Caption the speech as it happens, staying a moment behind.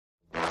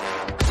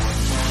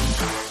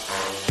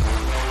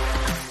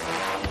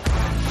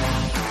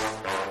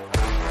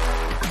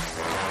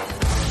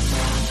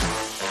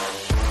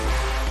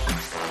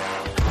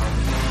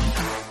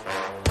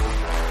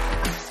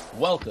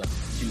welcome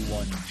to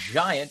One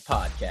Giant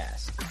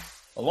Podcast.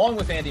 Along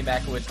with Andy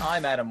Makowitz,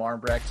 I'm Adam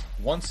Armbrecht,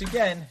 once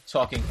again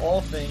talking all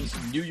things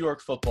New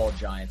York Football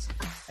Giants.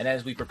 And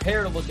as we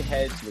prepare to look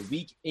ahead to the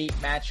Week 8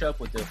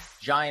 matchup with the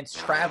Giants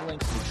traveling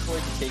to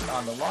Detroit to take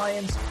on the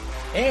Lions,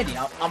 Andy,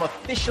 I'm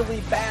officially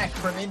back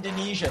from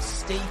Indonesia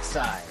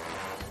stateside.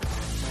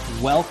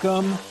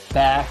 Welcome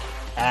back,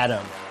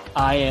 Adam.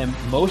 I am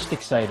most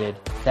excited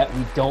that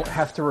we don't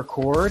have to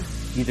record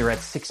either at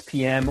 6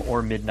 p.m.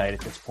 or midnight at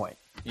this point.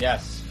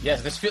 Yes,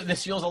 this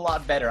feels a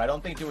lot better. I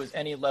don't think there was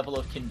any level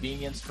of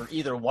convenience for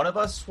either one of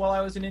us while I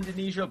was in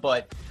Indonesia,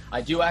 but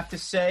I do have to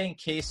say, in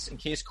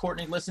case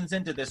Courtney listens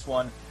into this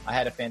one, I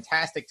had a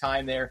fantastic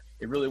time there.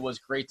 It really was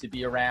great to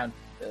be around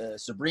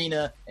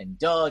Sabrina and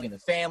Doug and the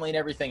family and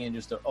everything, and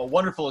just a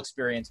wonderful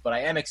experience. But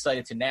I am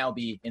excited to now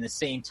be in the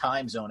same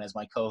time zone as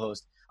my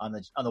co-host on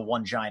the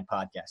One Giant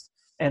Podcast.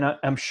 And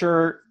I'm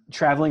sure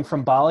traveling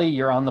from Bali,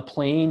 you're on the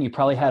plane, you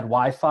probably had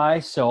Wi-Fi,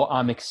 so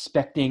I'm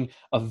expecting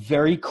a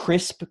very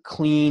crisp,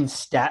 clean,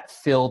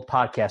 stat-filled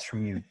podcast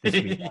from you this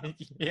week.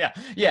 Yeah.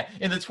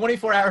 In the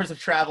 24 hours of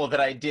travel that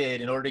I did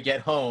in order to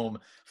get home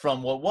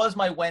from what was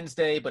my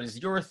Wednesday, but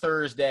is your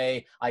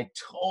Thursday, I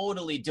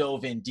totally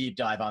dove in deep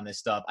dive on this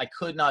stuff. I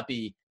could not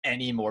be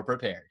any more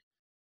prepared.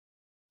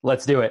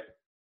 Let's do it.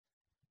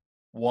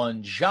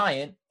 One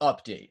Giant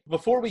update.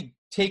 Before we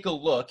take a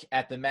look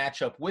at the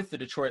matchup with the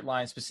Detroit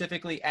Lions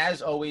specifically, as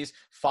always,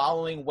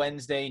 following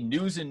Wednesday,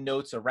 news and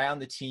notes around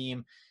the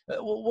team.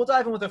 We'll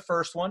dive in with the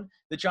first one.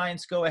 The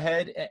Giants go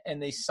ahead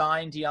and they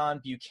sign Deone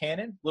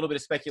Bucannon. A little bit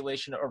of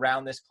speculation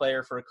around this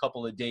player for a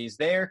couple of days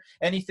there.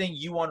 Anything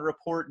you want to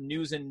report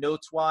news and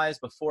notes-wise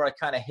before I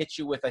kind of hit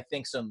you with, I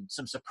think, some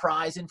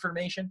surprise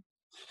information?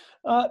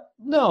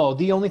 No,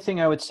 the only thing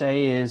I would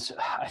say is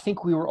I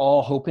think we were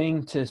all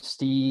hoping to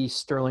see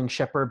Sterling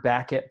Shepard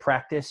back at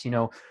practice.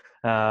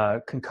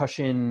 Lingering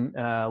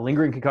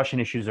concussion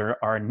issues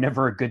are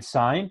never a good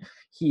sign.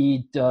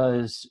 He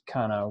does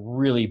kind of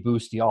really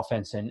boost the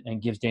offense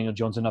and gives Daniel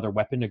Jones another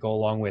weapon to go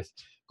along with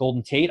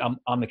Golden Tate.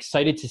 I'm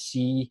excited to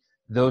see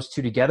those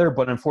two together,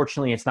 but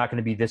unfortunately it's not going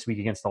to be this week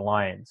against the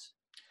Lions.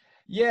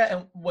 Yeah,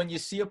 and when you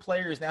see a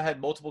player who's now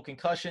had multiple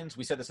concussions,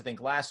 we said this, I think,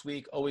 last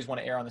week, always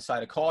want to err on the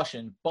side of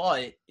caution.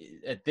 But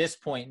at this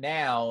point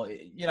now,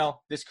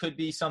 this could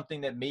be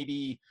something that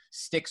maybe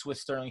sticks with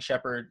Sterling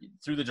Shepard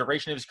through the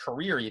duration of his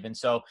career even.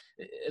 So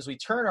as we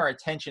turn our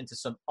attention to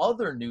some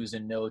other news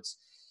and notes,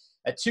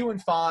 at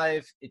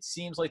 2-5, it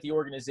seems like the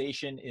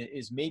organization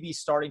is maybe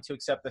starting to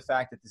accept the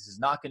fact that this is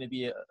not going to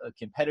be a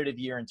competitive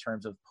year in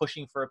terms of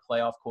pushing for a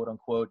playoff, quote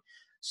unquote.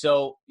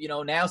 So,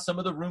 now some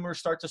of the rumors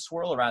start to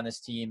swirl around this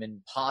team and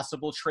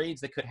possible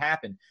trades that could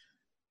happen.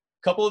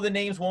 A couple of the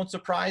names won't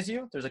surprise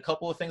you. There's a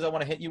couple of things I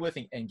want to hit you with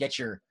and get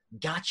your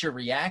gotcha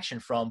reaction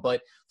from. But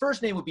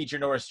first name would be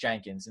Janoris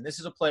Jenkins. And this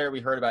is a player we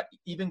heard about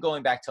even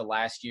going back to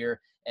last year.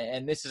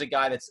 And this is a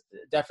guy that's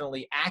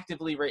definitely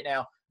actively right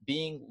now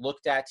being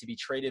looked at to be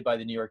traded by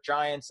the New York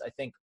Giants. I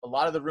think a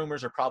lot of the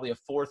rumors are probably a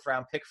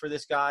 4th-round pick for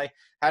this guy.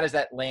 How does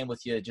that land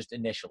with you just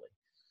initially?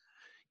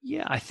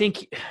 Yeah, I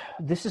think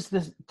this is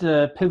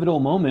the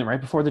pivotal moment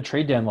right before the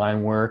trade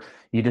deadline where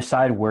you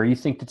decide where you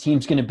think the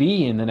team's going to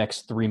be in the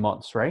next 3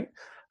 months, right?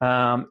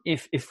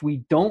 If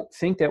we don't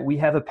think that we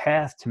have a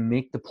path to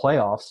make the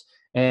playoffs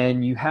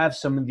and you have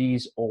some of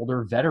these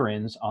older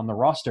veterans on the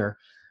roster,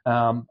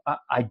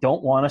 I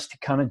don't want us to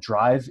kind of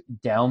drive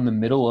down the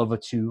middle of a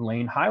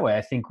 2-lane highway.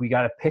 I think we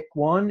got to pick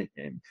one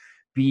and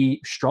be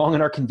strong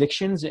in our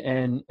convictions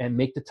and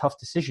make the tough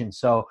decisions.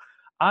 So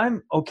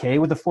I'm okay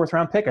with the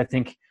 4th-round pick. I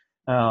think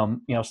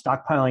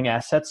stockpiling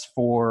assets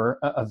for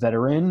a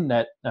veteran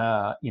that,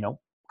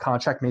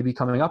 contract may be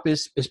coming up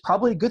is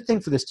probably a good thing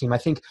for this team. I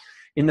think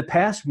in the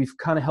past, we've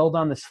kind of held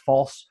on this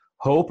false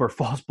hope or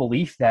false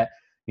belief that,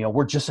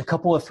 we're just a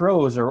couple of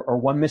throws or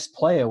one missed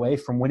play away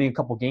from winning a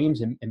couple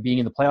games and being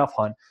in the playoff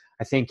hunt.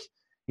 I think,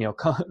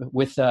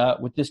 with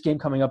this game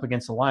coming up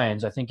against the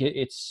Lions, I think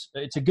it's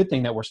a good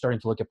thing that we're starting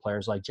to look at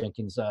players like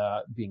Jenkins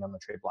being on the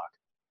trade block.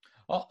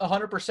 Well,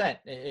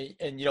 100%.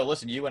 And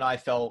listen, you and I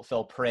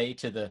fell prey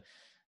to the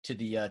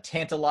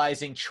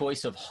tantalizing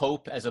choice of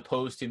hope as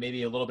opposed to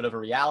maybe a little bit of a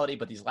reality.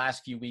 But these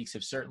last few weeks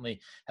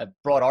have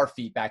brought our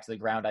feet back to the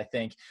ground, I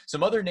think.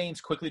 Some other names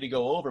quickly to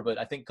go over, but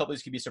I think a couple of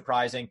these could be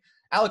surprising.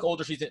 Alec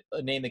Oldree's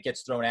a name that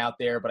gets thrown out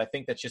there, but I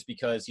think that's just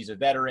because he's a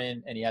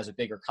veteran and he has a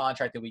bigger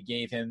contract that we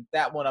gave him.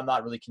 That one I'm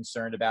not really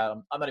concerned about.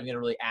 I'm not even going to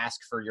really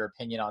ask for your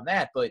opinion on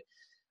that. But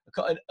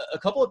a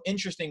couple of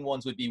interesting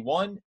ones would be,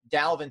 one,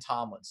 Dalvin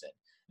Tomlinson.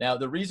 Now,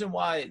 the reason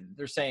why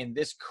they're saying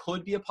this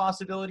could be a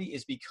possibility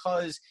is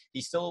because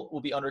he still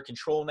will be under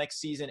control next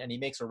season and he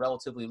makes a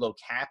relatively low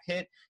cap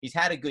hit. He's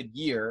had a good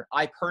year.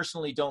 I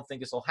personally don't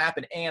think this will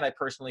happen, and I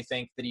personally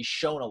think that he's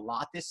shown a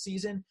lot this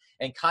season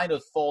and kind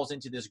of falls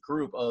into this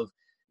group of,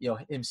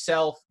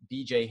 himself,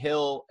 BJ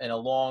Hill, and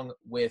along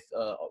with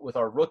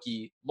our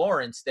rookie,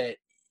 Lawrence, that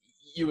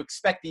you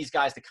expect these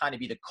guys to kind of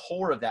be the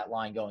core of that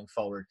line going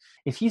forward.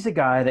 If he's a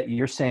guy that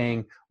you're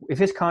saying, if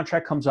his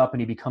contract comes up and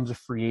he becomes a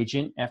free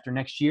agent after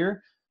next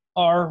year,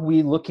 are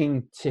we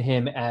looking to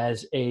him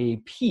as a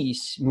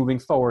piece moving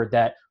forward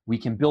that we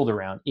can build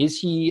around? Is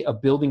he a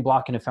building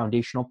block and a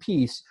foundational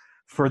piece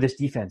for this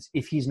defense?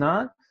 If he's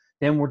not,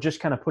 then we're just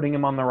kind of putting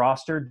him on the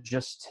roster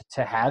just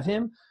to have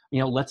him.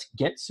 Let's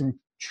get some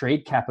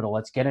trade capital.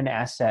 Let's get an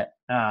asset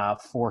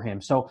for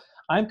him. So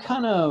I'm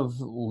kind of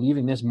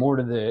leaving this more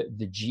to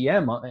the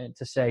GM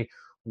to say,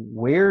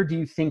 where do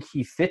you think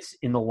he fits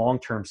in the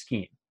long-term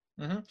scheme?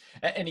 Mm-hmm.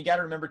 And you got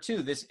to remember,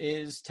 too, this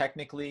is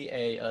technically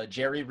a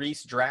Jerry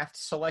Reese draft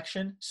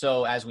selection.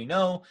 So as we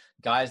know,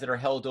 guys that are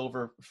held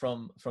over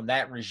from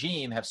that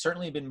regime have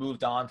certainly been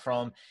moved on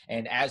from.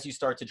 And as you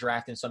start to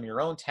draft in some of your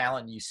own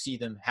talent and you see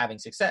them having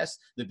success,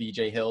 the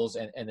BJ Hills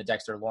and the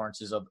Dexter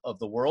Lawrences of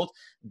the world,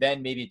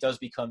 then maybe it does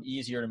become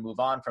easier to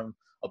move on from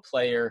a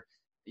player,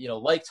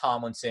 like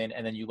Tomlinson.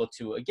 And then you look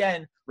to,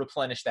 again,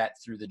 replenish that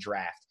through the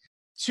draft.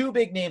 Two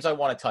big names I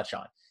want to touch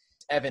on.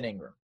 Evan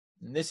Engram.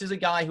 And this is a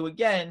guy who,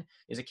 again,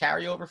 is a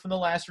carryover from the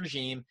last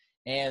regime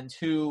and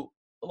who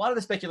a lot of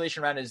the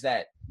speculation around is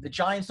that the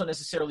Giants don't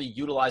necessarily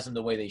utilize him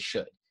the way they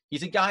should.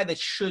 He's a guy that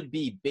should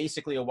be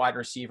basically a wide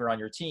receiver on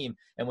your team.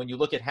 And when you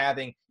look at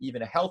having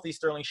even a healthy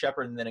Sterling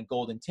Shepard and then a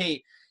Golden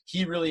Tate,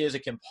 he really is a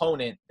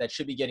component that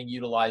should be getting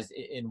utilized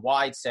in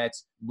wide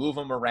sets, move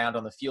him around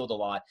on the field a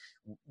lot.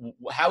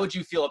 How would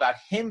you feel about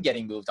him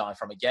getting moved on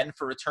from, again,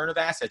 for return of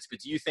assets?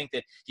 But do you think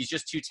that he's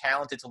just too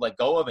talented to let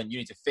go of and you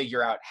need to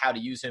figure out how to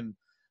use him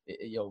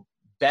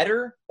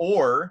better?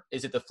 Or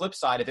is it the flip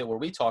side of it where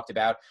we talked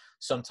about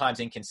sometimes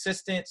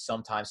inconsistent,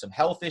 sometimes some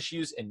health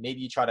issues, and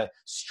maybe you try to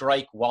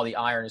strike while the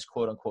iron is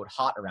quote unquote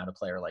hot around a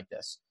player like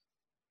this?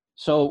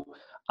 So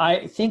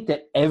I think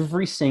that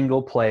every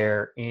single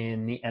player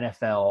in the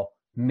NFL,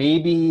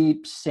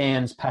 maybe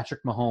sans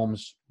Patrick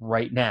Mahomes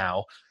right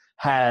now,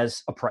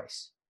 has a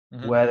price.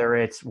 Mm-hmm. Whether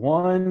it's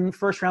 1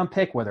 first-round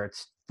pick, whether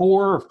it's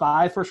 4 or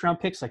 5 first-round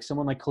picks, like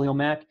someone like Khalil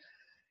Mack,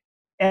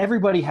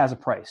 everybody has a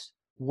price.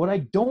 What I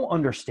don't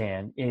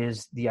understand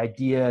is the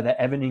idea that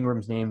Evan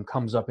Ingram's name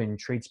comes up in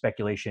trade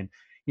speculation.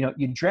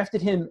 You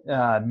drafted him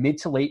mid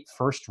to late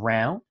first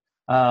round,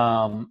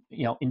 in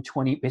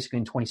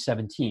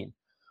 2017.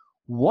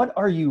 What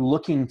are you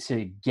looking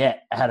to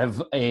get out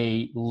of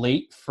a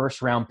late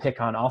first round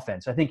pick on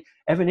offense? I think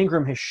Evan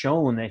Engram has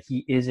shown that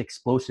he is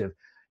explosive.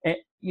 And,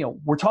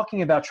 we're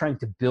talking about trying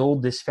to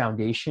build this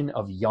foundation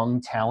of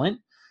young talent.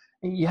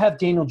 You have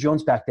Daniel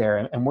Jones back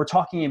there, and we're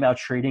talking about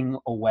trading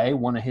away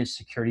one of his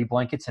security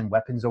blankets and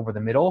weapons over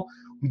the middle.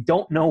 We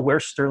don't know where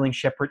Sterling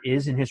Shepard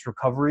is in his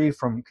recovery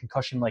from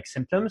concussion-like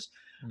symptoms.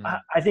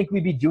 I think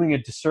we'd be doing a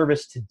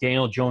disservice to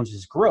Daniel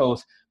Jones's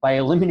growth by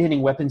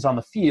eliminating weapons on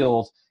the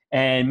field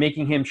and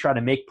making him try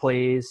to make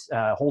plays,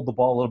 hold the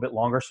ball a little bit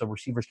longer so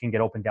receivers can get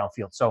open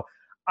downfield. So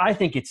I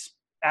think it's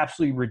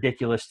absolutely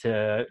ridiculous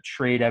to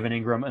trade Evan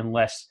Engram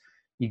unless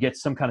you get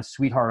some kind of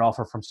sweetheart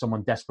offer from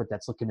someone desperate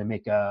that's looking to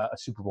make a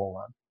Super Bowl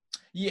run.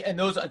 Yeah, and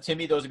those, to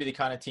me, those would be the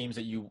kind of teams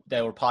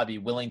that would probably be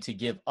willing to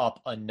give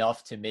up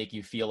enough to make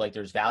you feel like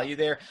there's value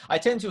there. I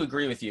tend to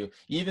agree with you,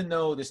 even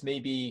though this may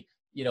be,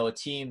 a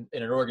team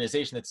in an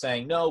organization that's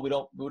saying, no, we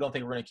don't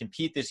think we're going to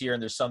compete this year.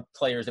 And there's some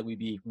players that we'd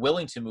be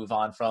willing to move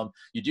on from.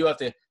 You do have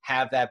to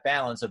have that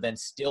balance of then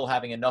still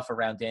having enough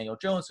around Daniel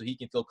Jones so he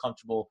can feel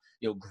comfortable,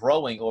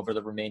 growing over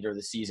the remainder of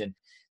the season.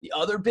 The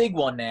other big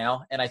one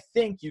now, and I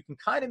think you can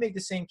kind of make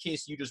the same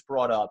case you just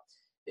brought up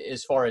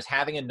as far as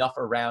having enough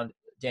around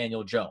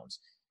Daniel Jones.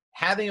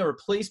 Having a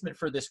replacement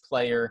for this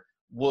player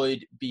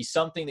would be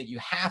something that you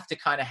have to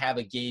kind of have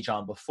a gauge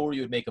on before you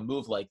would make a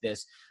move like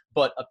this.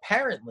 But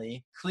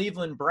apparently,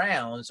 Cleveland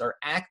Browns are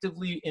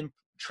actively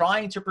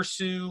trying to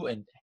pursue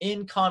and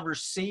in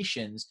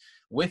conversations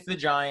with the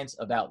Giants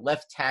about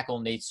left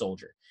tackle Nate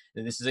Solder.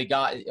 And this is a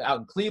guy out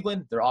in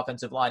Cleveland. Their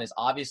offensive line has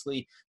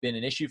obviously been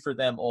an issue for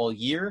them all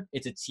year.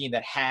 It's a team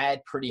that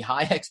had pretty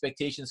high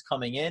expectations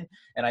coming in,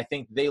 and I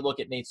think they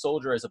look at Nate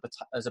Solder as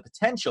a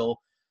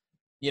potential,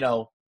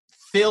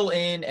 fill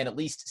in and at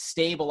least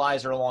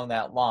stabilizer along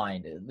that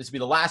line. This will be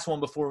the last one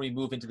before we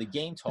move into the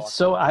game talk.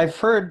 So I've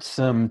heard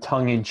some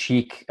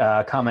tongue-in-cheek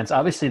comments.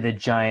 Obviously, the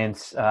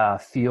Giants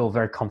feel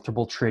very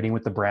comfortable trading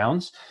with the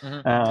Browns.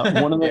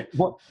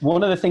 Mm-hmm.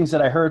 One of the things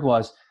that I heard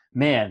was,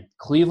 man,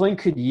 Cleveland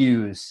could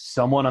use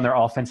someone on their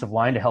offensive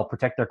line to help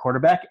protect their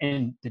quarterback,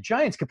 and the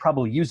Giants could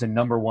probably use a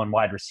number 1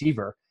 wide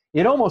receiver.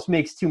 It almost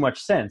makes too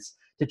much sense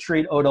to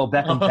trade Odell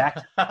Beckham back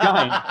to the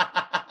Giants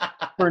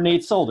for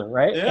Nate Solder,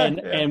 right? Yeah,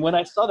 and when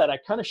I saw that, I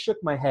kind of shook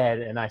my head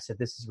and I said,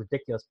 this is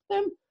ridiculous. But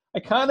then I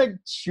kind of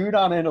chewed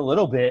on it a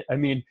little bit. I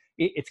mean,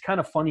 it's kind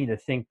of funny to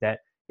think that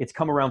it's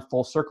come around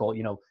full circle.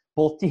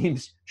 Both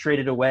teams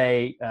traded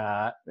away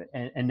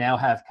and now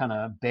have kind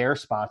of bare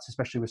spots,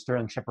 especially with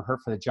Sterling Shepard hurt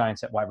for the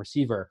Giants at wide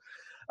receiver.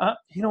 I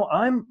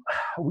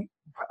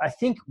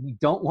think we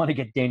don't want to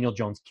get Daniel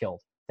Jones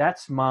killed.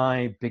 That's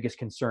my biggest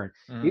concern.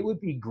 It would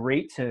be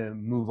great to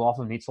move off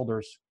of Nate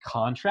Solder's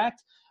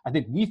contract. I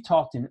think we've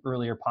talked in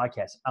earlier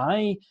podcasts.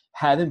 I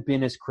haven't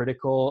been as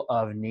critical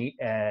of Nate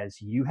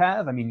as you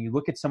have. I mean, you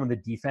look at some of the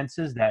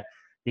defenses that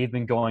they've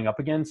been going up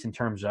against in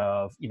terms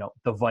of,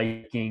 the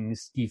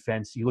Vikings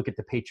defense. You look at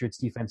the Patriots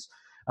defense.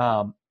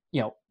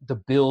 the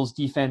Bills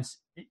defense,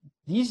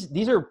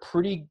 these are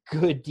pretty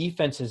good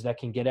defenses that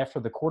can get after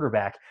the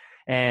quarterback.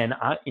 And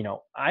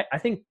I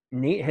think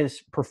Nate has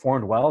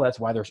performed well. That's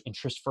why there's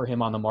interest for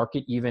him on the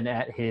market, even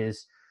at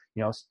his,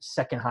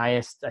 second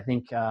highest, I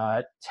think,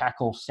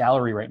 tackle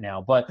salary right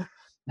now. But,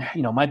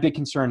 my big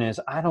concern is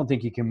I don't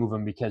think you can move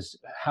him, because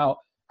how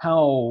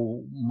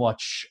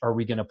much are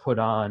we going to put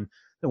on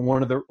a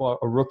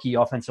rookie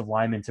offensive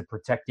lineman to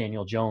protect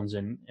Daniel Jones?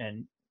 And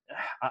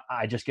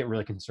I just get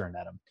really concerned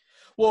at him.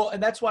 Well,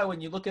 and that's why when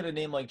you look at a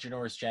name like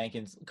Janoris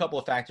Jenkins, a couple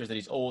of factors that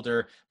he's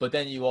older, but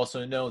then you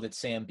also know that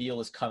Sam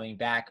Beal is coming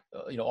back,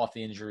 off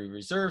the injury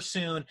reserve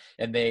soon,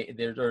 and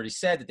they've already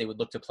said that they would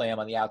look to play him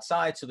on the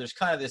outside. So there's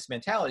kind of this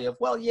mentality of,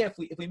 well, yeah, if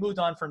we moved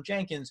on from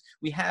Jenkins,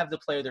 we have the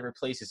player that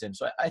replaces him.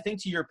 So I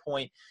think, to your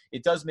point,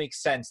 it does make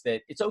sense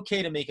that it's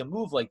okay to make a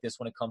move like this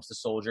when it comes to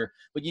Soldier,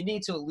 but you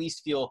need to at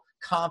least feel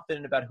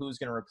confident about who's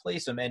going to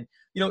replace him. And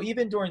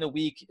even during the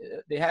week,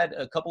 they had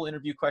a couple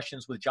interview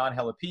questions with John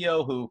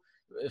Halapio, who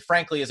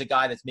frankly is a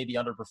guy that's maybe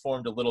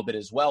underperformed a little bit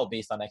as well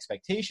based on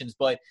expectations.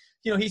 But,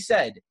 he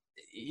said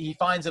he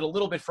finds it a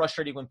little bit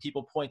frustrating when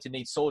people point to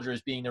Nate Soldier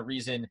as being the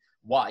reason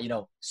why,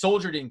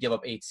 Soldier didn't give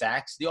up 8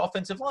 sacks. The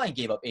offensive line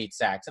gave up 8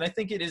 sacks. And I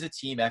think it is a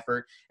team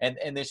effort.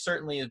 And there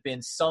certainly has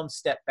been some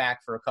step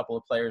back for a couple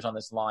of players on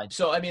this line.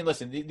 So, I mean,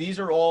 listen, these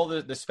are all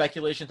the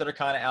speculations that are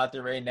kind of out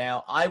there right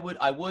now. I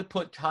would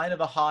put kind of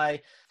a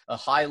high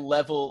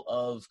level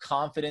of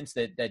confidence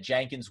that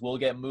Jenkins will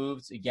get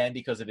moved, again,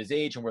 because of his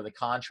age and where the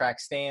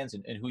contract stands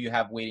and who you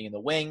have waiting in the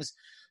wings.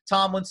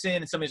 Tomlinson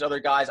and some of these other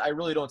guys, I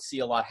really don't see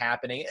a lot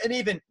happening. And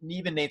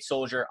even Nate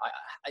Soldier,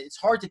 it's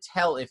hard to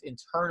tell if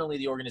internally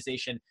the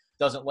organization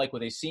doesn't like what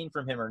they've seen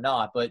from him or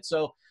not. But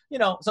so,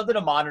 something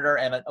to monitor.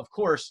 And of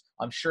course,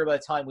 I'm sure by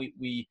the time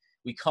we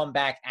come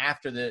back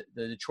after the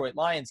Detroit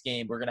Lions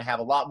game, we're going to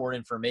have a lot more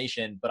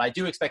information. But I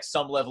do expect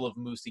some level of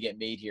moves to get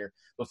made here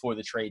before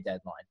the trade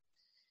deadline.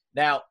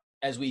 Now,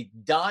 as we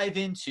dive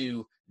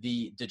into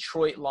the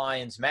Detroit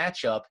Lions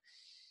matchup,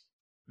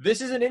 this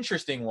is an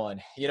interesting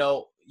one.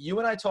 You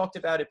and I talked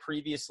about it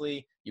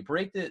previously. You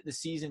break the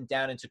season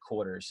down into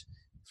quarters.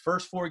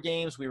 First 4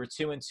 games, we were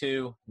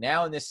 2-2.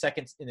 Now in the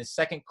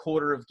second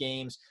quarter of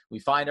games, we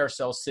find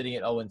ourselves sitting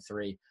at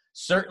 0-3.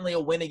 Certainly a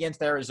win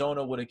against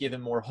Arizona would have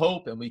given more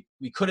hope, and we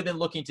could have been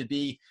looking to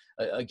be,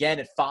 again,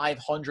 at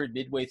 500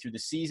 midway through the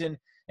season.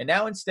 And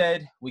now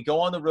instead, we go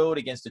on the road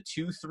against a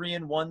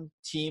 2-3-1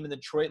 team in the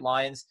Detroit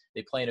Lions.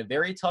 They play in a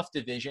very tough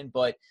division,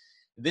 but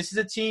this is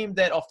a team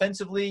that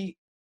offensively,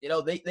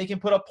 they can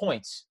put up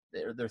points.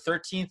 They're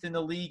 13th in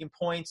the league in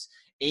points,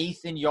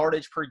 8th in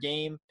yardage per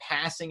game.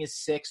 Passing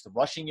is 6th.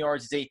 Rushing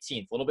yards is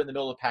 18th. A little bit in the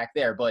middle of the pack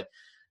there, but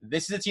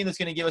this is a team that's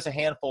going to give us a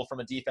handful from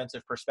a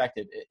defensive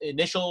perspective.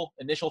 Initial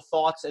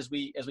thoughts as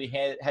we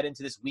head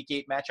into this Week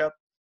 8 matchup?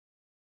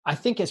 I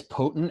think as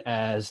potent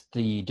as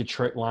the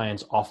Detroit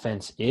Lions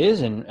offense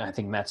is, and I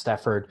think Matt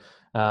Stafford,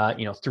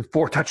 threw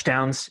 4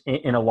 touchdowns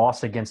in a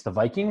loss against the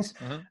Vikings.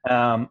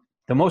 Mm-hmm.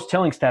 The most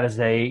telling stat is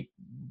they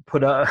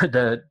put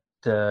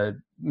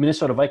the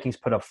Minnesota Vikings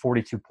put up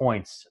 42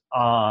 points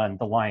on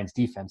the Lions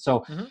defense.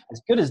 So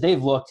as good as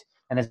they've looked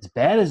and as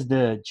bad as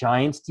the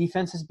Giants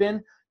defense has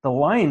been, the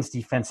Lions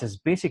defense has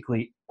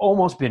basically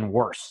almost been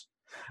worse.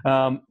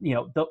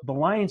 The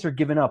Lions are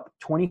giving up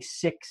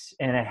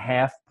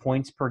 26.5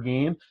 points per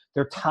game.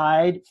 They're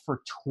tied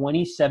for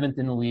 27th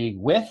in the league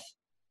with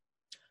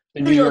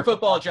the New York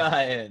Football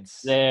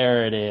Giants.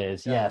 There it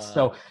is. Yes.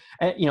 So,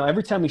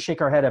 every time we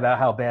shake our head about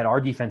how bad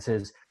our defense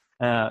is,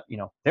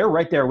 they're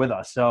right there with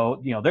us.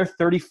 So, they're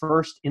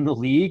 31st in the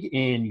league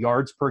in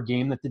yards per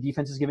game that the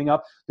defense is giving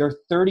up. They're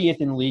 30th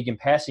in the league in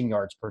passing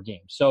yards per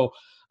game. So,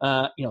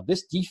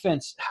 this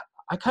defense,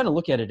 I kind of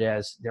look at it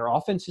as their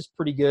offense is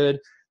pretty good.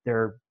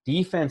 Their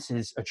defense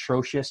is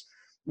atrocious.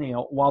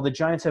 While the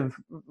Giants have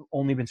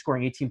only been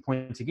scoring 18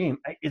 points a game,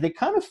 they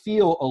kind of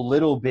feel a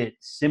little bit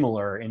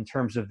similar in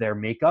terms of their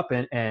makeup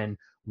and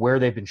where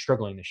they've been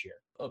struggling this year.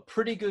 A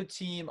pretty good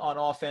team on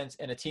offense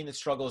and a team that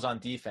struggles on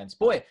defense.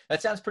 Boy,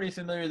 that sounds pretty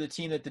familiar to the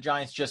team that the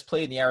Giants just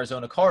played in the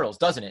Arizona Cardinals,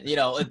 doesn't it?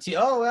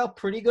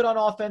 Pretty good on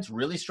offense,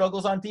 really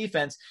struggles on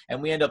defense,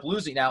 and we end up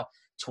losing. Now,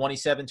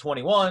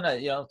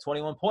 27-21,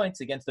 21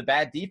 points against the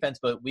bad defense,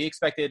 but we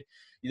expected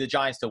the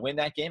Giants to win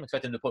that game,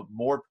 expect them to put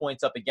more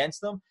points up against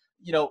them.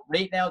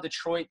 Right now,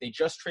 Detroit, they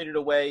just traded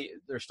away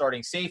their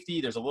starting safety.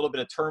 There's a little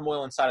bit of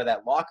turmoil inside of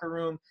that locker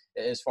room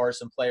as far as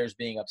some players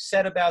being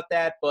upset about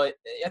that. But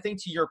I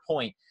think to your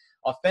point,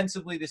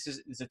 offensively, this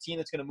is a team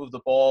that's going to move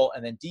the ball,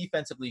 and then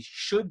defensively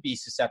should be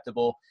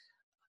susceptible.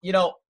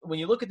 When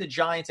you look at the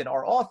Giants and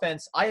our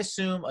offense, I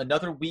assume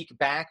another week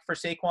back for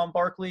Saquon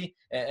Barkley,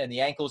 and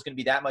the ankle is going to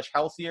be that much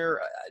healthier.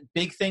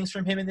 Big things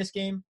from him in this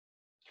game?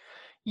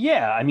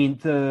 Yeah, I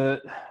mean,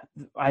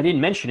 I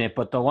didn't mention it,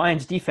 but the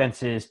Lions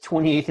defense is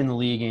 28th in the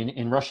league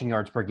in rushing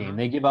yards per game.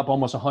 They give up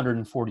almost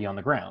 140 on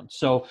the ground.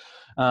 So,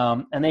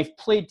 and they've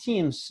played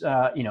teams,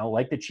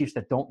 like the Chiefs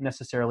that don't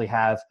necessarily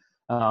have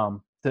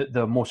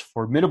the most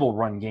formidable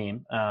run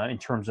game in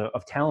terms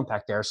of talent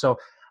back there. So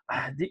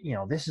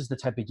this is the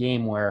type of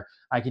game where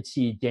I could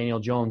see Daniel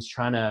Jones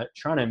trying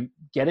to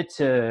get it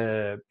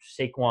to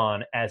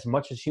Saquon as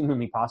much as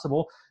humanly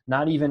possible.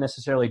 Not even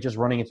necessarily just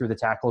running it through the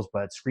tackles,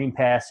 but screen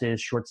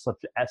passes, short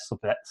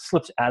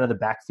slips out of the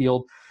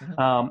backfield.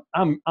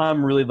 Mm-hmm.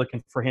 I'm really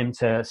looking for him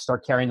to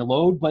start carrying the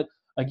load, but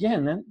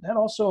again, that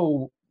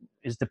also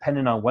is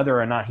dependent on whether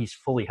or not he's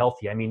fully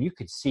healthy. I mean, you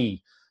could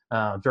see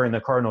during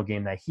the Cardinal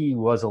game that he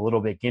was a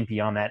little bit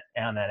gimpy on that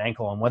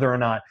ankle, and whether or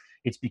not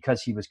it's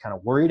because he was kind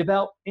of worried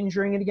about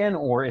injuring it again,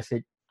 or if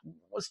it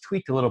was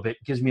tweaked a little bit,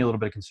 gives me a little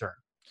bit of concern.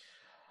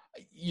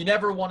 You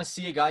never want to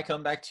see a guy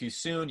come back too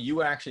soon. You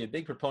were actually a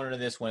big proponent of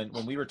this when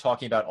we were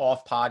talking about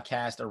off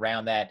podcast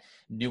around that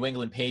New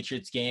England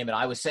Patriots game. And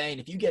I was saying,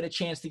 if you get a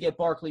chance to get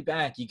Barkley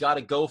back, you got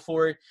to go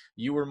for it.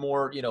 You were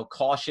more,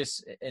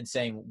 cautious and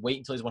saying, wait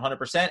until he's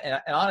 100%.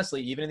 And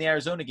honestly, even in the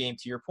Arizona game,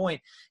 to your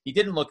point, he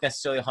didn't look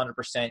necessarily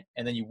 100%.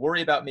 And then you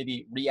worry about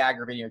maybe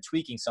re-aggravating or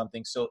tweaking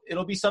something. So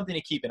it'll be something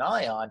to keep an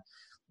eye on.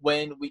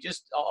 When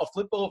I'll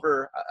flip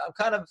over,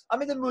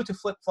 I'm in the mood to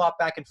flip-flop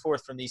back and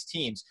forth from these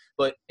teams.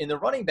 But in the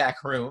running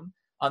back room,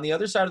 on the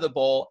other side of the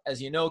ball, as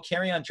you know,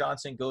 Kerryon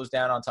Johnson goes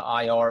down onto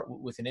IR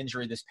with an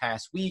injury this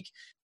past week.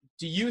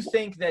 Do you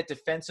think that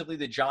defensively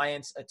the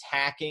Giants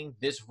attacking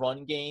this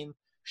run game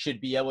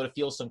should be able to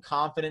feel some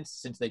confidence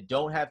since they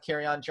don't have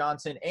Kerryon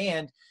Johnson?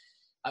 And,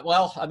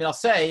 I'll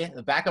say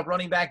the backup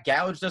running back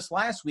gouged us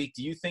last week.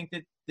 Do you think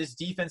that this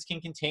defense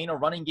can contain a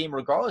running game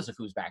regardless of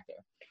who's back there?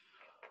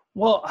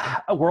 Well,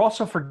 we're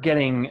also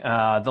forgetting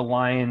the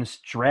Lions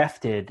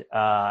drafted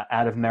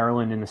out of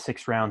Maryland in the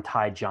 6th round,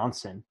 Ty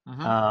Johnson,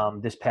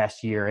 this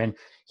past year. And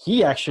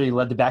he actually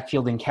led the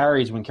backfield in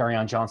carries when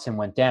Kerryon Johnson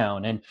went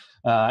down. And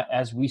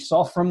as we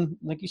saw from,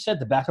 like you said,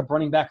 the backup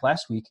running back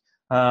last week,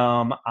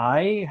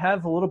 I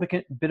have a little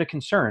bit of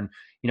concern.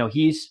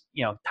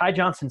 Ty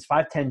Johnson's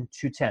 5'10",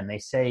 210. They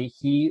say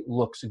he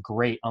looks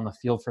great on the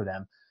field for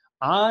them.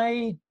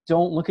 I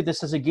don't look at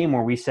this as a game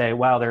where we say,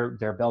 wow,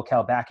 their bell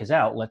cow back is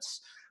out.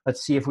 Let's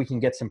see if we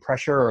can get some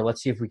pressure, or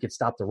let's see if we could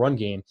stop the run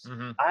game.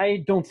 Mm-hmm.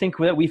 I don't think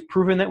that we've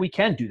proven that we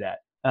can do that.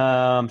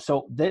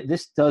 So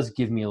this does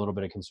give me a little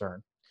bit of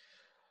concern.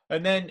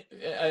 And then,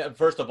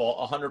 first of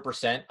all,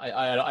 100%.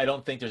 I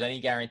don't think there's any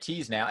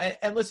guarantees now.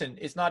 And listen,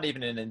 it's not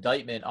even an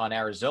indictment on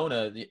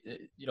Arizona.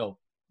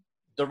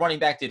 The running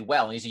back did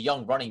well, and he's a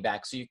young running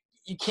back, so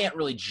you can't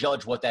really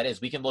judge what that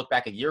is. We can look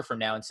back a year from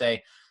now and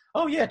say,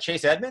 oh, yeah,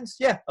 Chase Edmonds?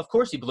 Yeah, of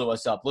course he blew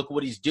us up. Look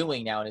what he's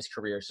doing now in his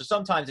career. So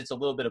sometimes it's a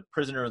little bit of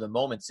prisoner of the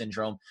moment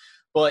syndrome.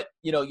 But,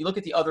 you look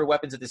at the other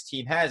weapons that this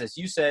team has. As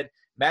you said,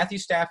 Matthew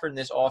Stafford in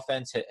this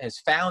offense has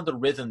found a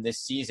rhythm this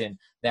season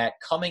that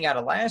coming out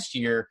of last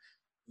year,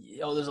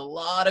 there's a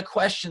lot of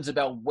questions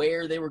about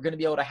where they were going to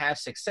be able to have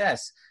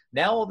success.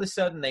 Now, all of a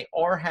sudden, they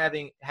are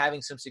having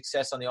some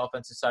success on the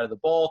offensive side of the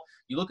ball.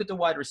 You look at the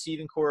wide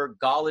receiving core,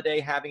 Golladay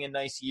having a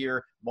nice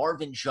year,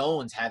 Marvin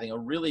Jones having a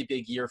really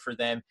big year for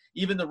them.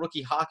 Even the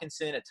rookie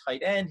Hawkinson at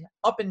tight end,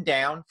 up and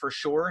down for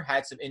sure,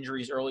 had some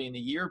injuries early in the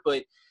year.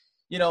 But,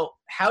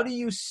 how do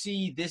you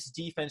see this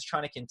defense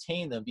trying to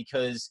contain them?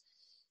 Because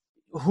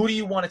who do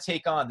you want to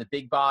take on, the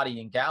big body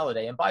and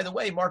Golladay? And by the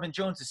way, Marvin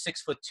Jones is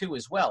 6'2"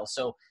 as well.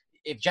 So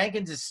if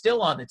Jenkins is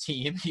still on the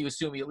team, you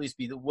assume he at least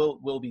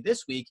will be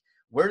this week.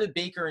 Where did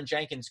Baker and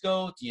Jenkins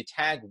go? Do you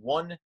tag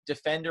one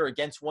defender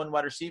against one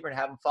wide receiver and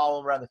have them follow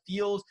him around the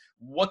field?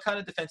 What kind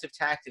of defensive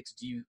tactics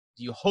do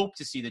you hope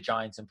to see the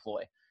Giants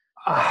employ?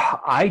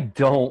 I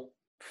don't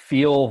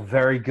feel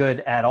very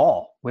good at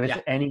all with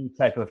any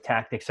type of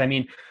tactics. I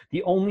mean,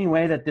 the only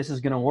way that this is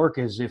going to work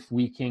is if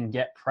we can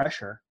get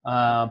pressure.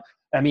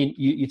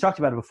 You talked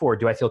about it before.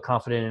 Do I feel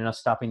confident in us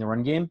stopping the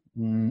run game?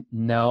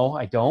 No,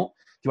 I don't.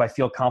 Do I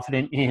feel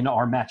confident in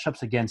our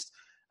matchups against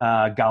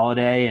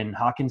Golladay and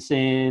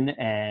Hawkinson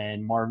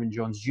and Marvin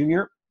Jones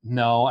Jr.?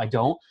 No, I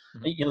don't.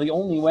 Mm-hmm. The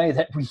only way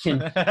that we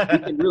can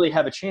really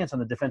have a chance on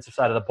the defensive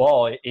side of the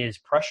ball is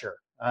pressure.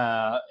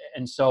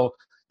 And so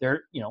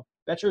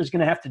Bettcher is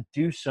going to have to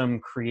do some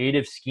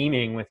creative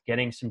scheming with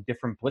getting some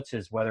different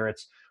blitzes, whether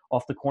it's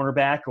off the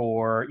cornerback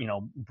or,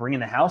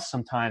 bringing the house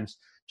sometimes,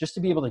 just to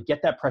be able to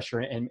get that pressure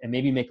and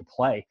maybe make a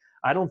play.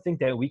 I don't think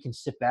that we can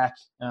sit back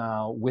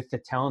with the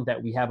talent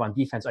that we have on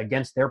defense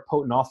against their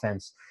potent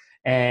offense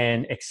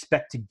and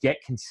expect to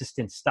get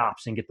consistent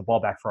stops and get the ball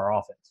back for our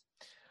offense.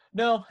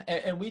 No,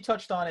 and we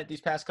touched on it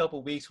these past couple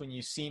of weeks when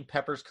you've seen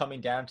Peppers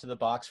coming down to the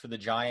box for the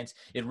Giants.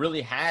 It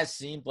really has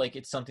seemed like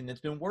it's something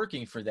that's been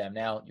working for them.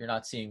 Now, you're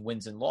not seeing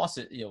wins and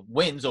losses,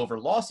 wins over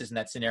losses in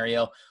that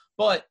scenario.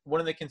 But one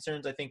of the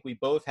concerns I think we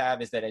both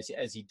have is that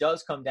as he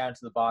does come down to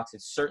the box,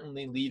 it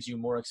certainly leaves you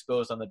more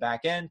exposed on the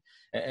back end.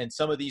 And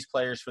some of these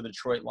players for the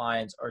Detroit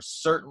Lions are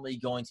certainly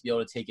going to be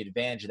able to take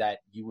advantage of that,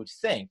 you would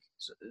think.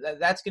 So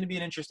that's going to be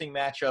an interesting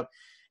matchup.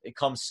 It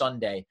comes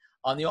Sunday.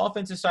 On the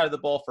offensive side of the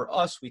ball for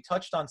us, we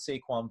touched on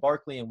Saquon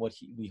Barkley and what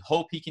we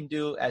hope he can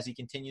do as he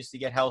continues to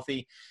get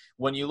healthy.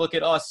 When you look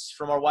at us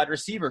from our wide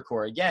receiver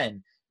core,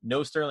 again,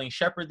 no Sterling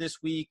Shepard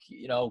this week.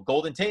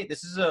 Golden Tate,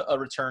 this is a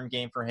return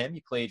game for him.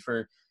 He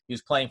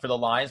was playing for the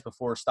Lions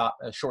before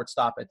a short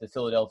stop at the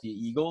Philadelphia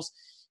Eagles.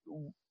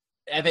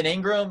 Evan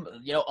Ingram,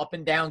 up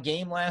and down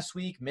game last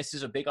week,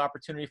 misses a big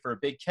opportunity for a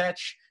big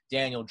catch.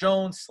 Daniel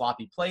Jones,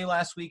 sloppy play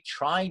last week,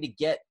 trying to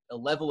get a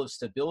level of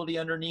stability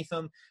underneath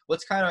him.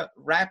 Let's kind of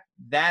wrap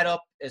that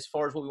up as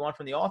far as what we want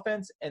from the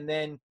offense, and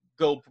then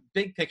go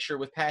big picture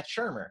with Pat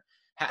Shurmur.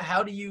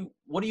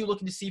 What are you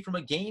looking to see from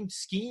a game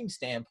scheme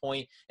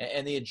standpoint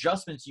and the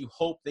adjustments you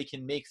hope they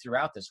can make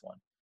throughout this one?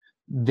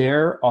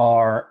 There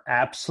are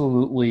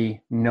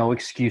absolutely no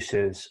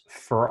excuses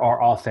for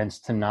our offense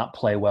to not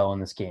play well in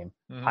this game.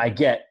 Mm-hmm. I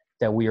get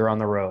that we are on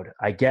the road.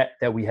 I get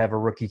that we have a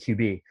rookie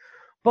QB.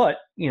 But,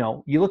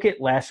 you look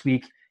at last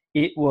week,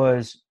 it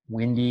was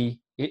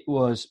windy. It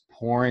was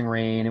pouring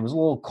rain. It was a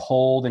little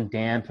cold and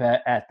damp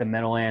at the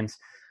Meadowlands.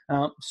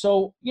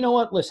 So, you know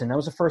what? Listen, that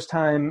was the first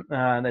time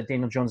that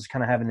Daniel Jones is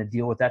kind of having to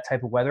deal with that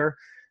type of weather.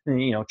 And,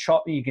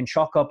 you can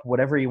chalk up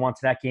whatever you want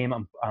to that game.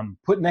 I'm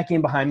putting that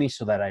game behind me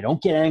so that I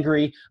don't get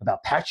angry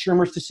about Pat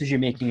Shurmur's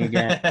decision-making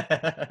again.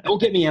 Don't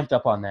get me amped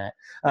up on that.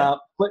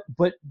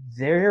 But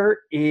there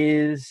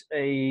is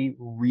a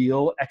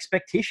real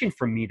expectation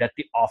from me that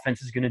the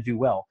offense is going to do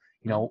well.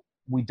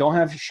 We don't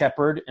have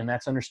Shepard, and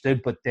that's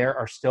understood, but there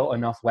are still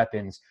enough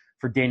weapons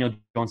for Daniel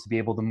Jones to be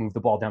able to move the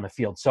ball down the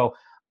field. So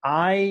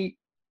I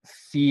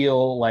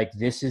feel like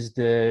this is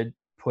the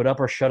put up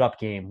or shut up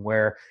game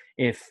where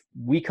if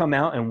we come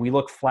out and we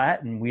look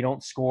flat and we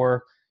don't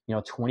score,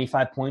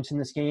 25 points in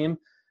this game,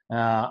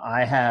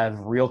 I have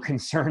real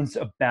concerns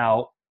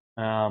about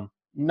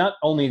not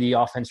only the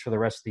offense for the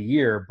rest of the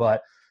year,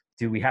 but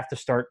do we have to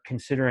start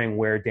considering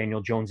where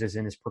Daniel Jones is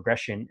in his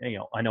progression?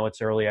 I know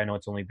it's early. I know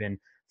it's only been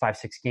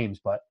 5-6 games,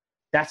 but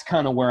that's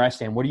kind of where I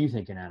stand. What are you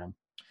thinking, Adam?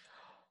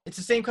 It's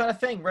the same kind of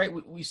thing, right?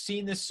 We've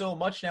seen this so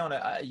much now,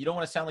 and you don't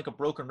want to sound like a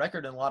broken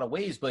record in a lot of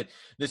ways, but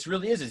this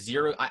really is a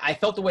zero. I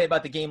felt the way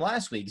about the game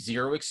last week,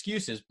 zero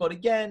excuses. But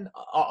again,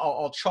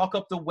 I'll chalk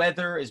up the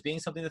weather as being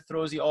something that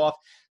throws you off.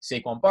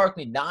 Saquon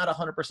Barkley, not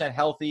 100%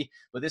 healthy,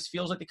 but this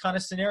feels like the kind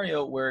of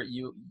scenario where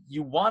you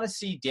want to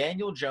see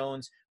Daniel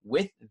Jones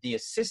with the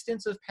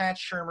assistance of Pat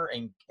Shurmur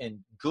and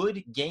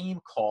good game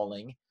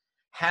calling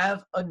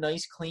have a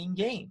nice, clean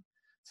game.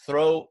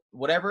 Throw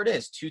whatever it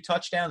is, 2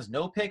 touchdowns,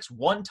 no picks,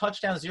 1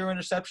 touchdown, 0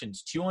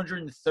 interceptions,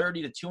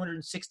 230 to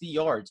 260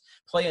 yards.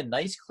 Play a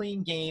nice,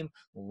 clean game,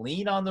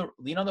 lean on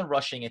the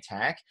rushing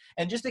attack,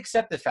 and just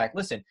accept the fact.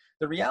 Listen,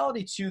 the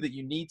reality, too, that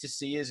you need to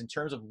see is in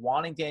terms of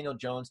wanting Daniel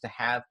Jones to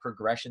have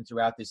progression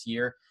throughout this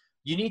year,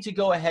 you need to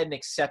go ahead and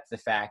accept the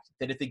fact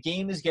that if the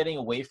game is getting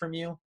away from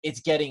you, it's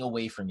getting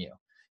away from you.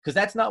 Because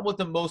that's not what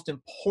the most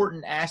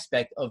important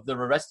aspect of the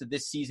rest of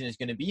this season is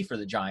going to be for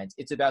the Giants.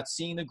 It's about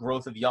seeing the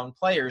growth of young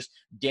players,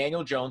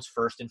 Daniel Jones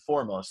first and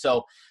foremost.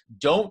 So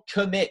don't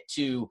commit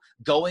to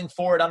going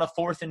for it on a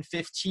 4th and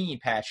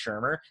 15, Pat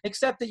Shurmur,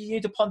 except that you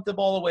need to punt the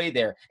ball away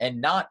there and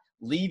not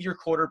leave your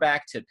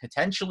quarterback to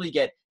potentially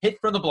get hit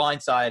from the blind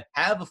side,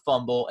 have a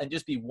fumble, and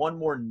just be one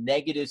more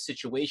negative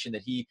situation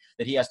that he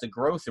has to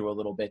grow through a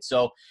little bit.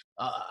 So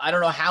I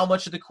don't know how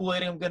much of the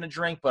Kool-Aid I'm going to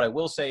drink, but I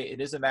will say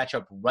it is a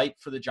matchup ripe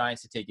for the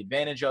Giants to take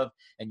advantage of,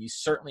 and you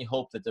certainly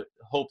hope that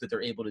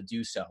they're able to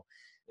do so.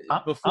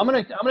 I'm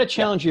gonna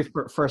challenge you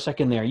for a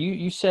second there.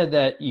 You said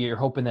that you're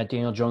hoping that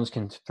Daniel Jones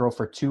can throw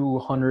for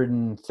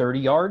 230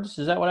 yards.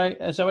 Is that what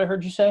I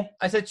heard you say?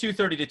 I said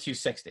 230 to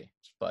 260,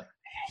 but.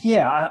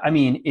 Yeah, I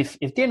mean, if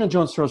Daniel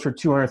Jones throws for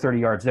 230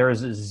 yards, there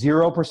is a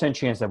 0%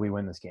 chance that we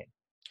win this game.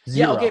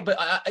 0. Yeah, okay, but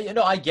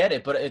I get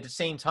it. But at the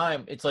same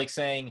time, it's like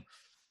setting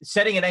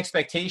an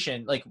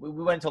expectation. Like we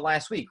went into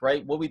last week,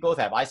 right? What we both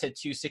have. I said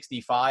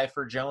 265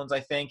 for Jones. I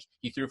think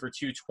he threw for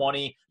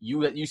 220.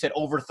 You said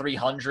over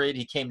 300.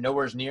 He came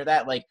nowhere near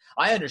that. Like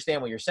I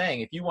understand what you're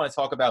saying. If you want to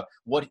talk about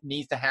what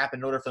needs to happen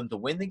in order for them to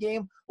win the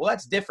game, well,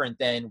 that's different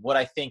than what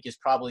I think is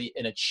probably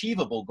an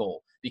achievable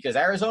goal. Because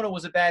Arizona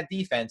was a bad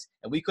defense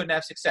and we couldn't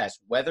have success.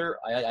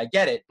 I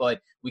get it,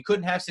 but we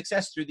couldn't have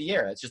success through the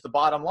air. That's just the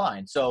bottom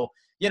line. So,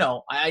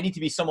 I need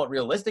to be somewhat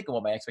realistic in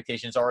what my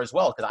expectations are as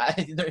well. Because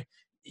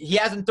he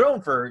hasn't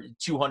thrown for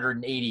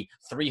 280,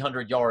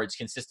 300 yards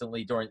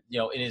consistently during,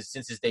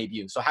 since his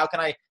debut. So how can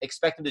I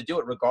expect him to do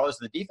it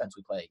regardless of the defense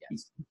we play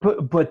against?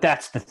 But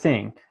that's the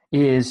thing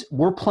is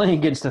we're playing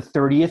against the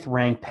 30th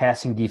ranked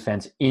passing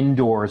defense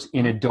indoors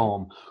in a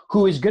dome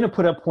who is going to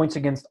put up points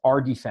against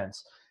our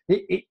defense.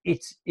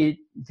 It's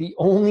the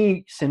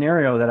only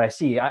scenario that I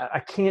see.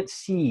 I can't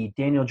see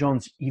Daniel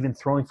Jones even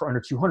throwing for under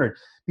 200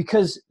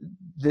 because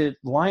the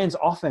Lions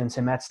offense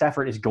and Matt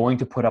Stafford is going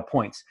to put up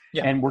points.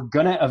 Yeah. And we're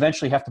going to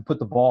eventually have to put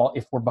the ball,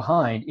 if we're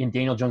behind, in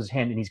Daniel Jones'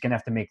 hand, and he's going to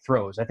have to make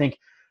throws. I think,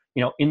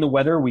 in the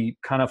weather, we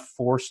kind of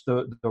forced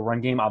the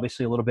run game,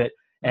 obviously, a little bit,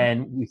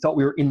 and we thought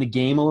we were in the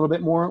game a little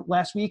bit more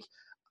last week.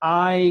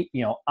 I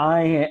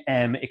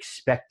am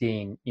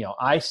expecting,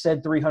 I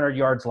said 300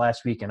 yards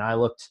last week, and I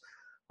looked –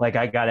 like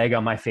I got egg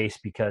on my face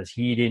because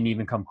he didn't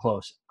even come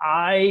close.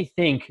 I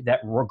think that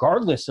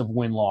regardless of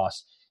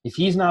win-loss, if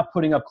he's not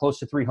putting up close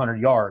to 300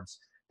 yards,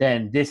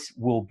 then this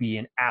will be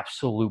an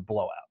absolute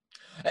blowout.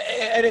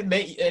 And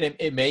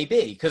it may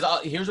be because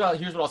here's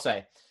what I'll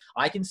say.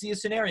 I can see a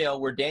scenario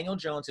where Daniel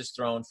Jones has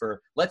thrown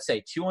for, let's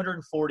say,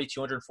 240,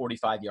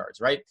 245 yards,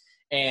 right?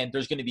 And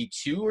there's going to be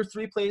 2 or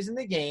 3 plays in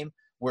the game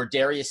where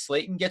Darius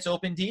Slayton gets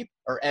open deep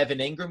or Evan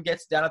Ingram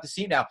gets down at the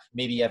seam. Now,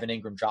 maybe Evan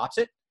Ingram drops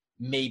it.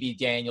 Maybe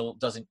Daniel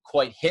doesn't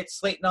quite hit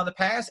Slayton on the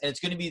pass, and it's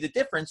going to be the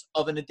difference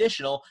of an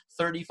additional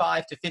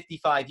 35 to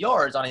 55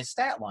 yards on his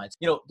stat lines.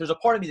 There's a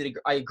part of me that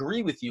I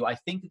agree with you. I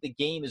think that the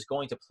game is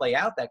going to play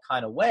out that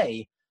kind of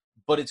way,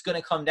 but it's going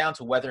to come down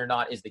to whether or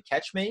not is the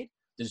catch made.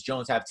 Does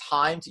Jones have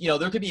time to,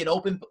 there could be an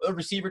open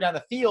receiver down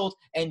the field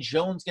and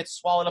Jones gets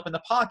swallowed up in the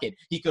pocket.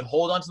 He could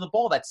hold onto the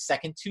ball that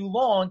second too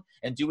long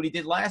and do what he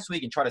did last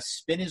week and try to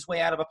spin his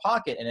way out of a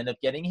pocket and end up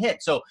getting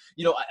hit. So,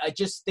 I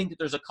just think that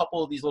there's a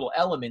couple of these little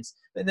elements,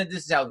 and then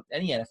this is how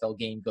any NFL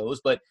game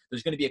goes, but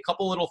there's going to be a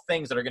couple little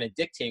things that are going to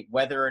dictate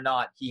whether or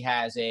not he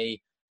has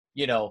a,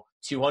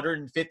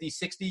 250,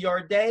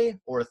 60-yard day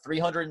or a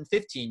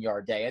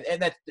 315-yard day.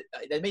 And that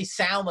may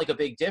sound like a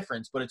big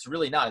difference, but it's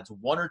really not. It's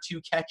 1 or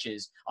 2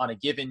 catches on a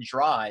given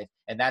drive,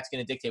 and that's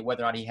going to dictate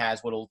whether or not he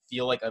has what will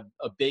feel like a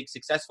big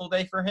successful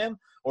day for him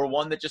or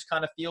one that just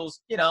kind of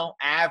feels,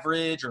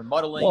 average or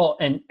muddling. Well,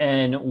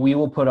 and we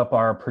will put up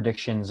our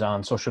predictions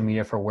on social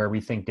media for where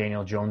we think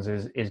Daniel Jones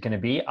is going to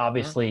be.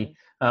 Obviously,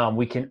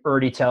 we can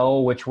already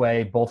tell which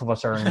way both of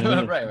us are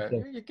leaning right.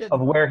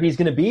 of where he's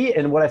going to be.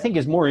 And what I think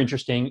is more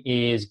interesting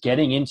is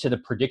getting into the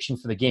prediction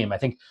for the game. I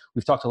think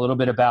we've talked a little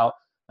bit about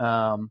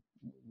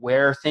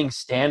where things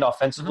stand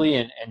offensively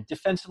and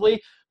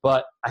defensively,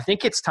 but I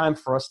think it's time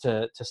for us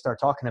to start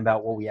talking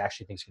about what we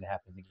actually think is going to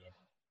happen in the game.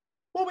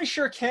 Well, we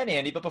sure can,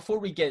 Andy. But before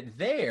we get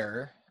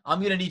there, I'm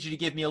going to need you to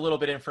give me a little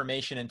bit of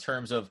information in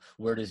terms of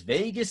where does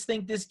Vegas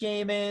think this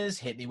game is?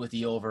 Hit me with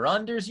the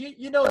over-unders.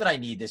 You know that I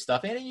need this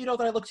stuff, Andy. You know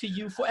that I look to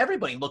you for.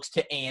 Everybody looks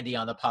to Andy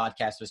on the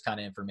podcast for this kind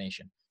of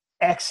information.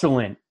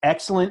 Excellent.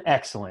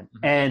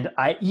 And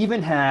I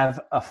even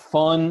have a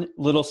fun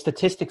little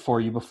statistic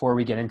for you before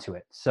we get into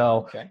it.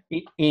 So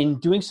in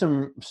doing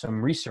some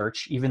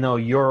research, even though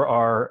you're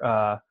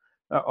our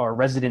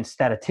resident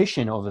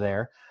statistician over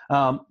there,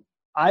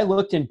 I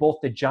looked in both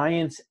the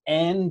Giants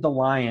and the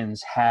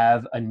Lions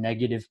have a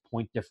negative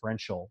point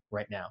differential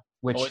right now.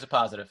 Which always a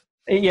positive.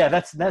 Yeah,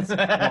 that's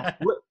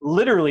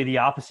literally the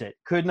opposite.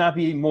 Could not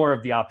be more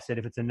of the opposite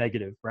if it's a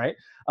negative, right?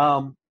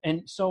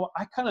 And so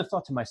I kind of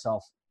thought to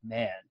myself,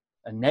 man,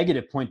 a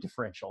negative point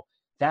differential,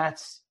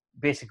 that's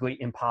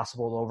basically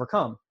impossible to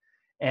overcome.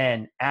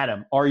 And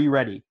Adam, are you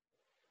ready?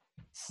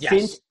 Yes.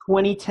 Since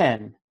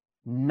 2010,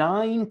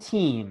 9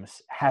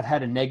 teams have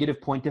had a negative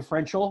point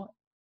differential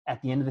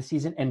at the end of the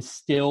season and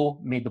still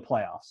made the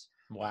playoffs.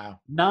 Wow.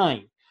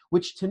 9,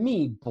 which to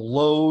me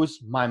blows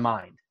my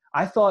mind.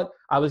 I thought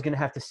I was going to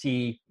have to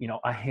see,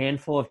 a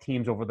handful of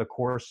teams over the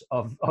course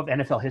of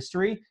NFL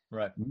history.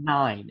 Right.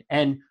 9.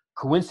 And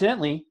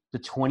coincidentally, the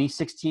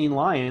 2016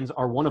 Lions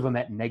are one of them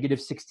at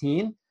negative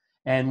 16.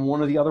 And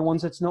one of the other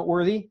ones that's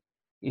noteworthy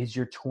is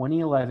your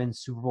 2011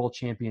 Super Bowl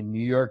champion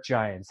New York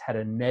Giants had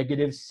a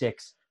negative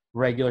 6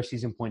 regular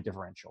season point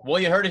differential.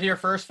 Well, you heard it here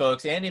first,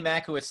 folks. Andy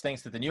Makowitz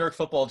thinks that the New York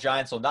Football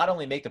Giants will not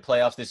only make the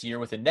playoffs this year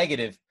with a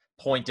negative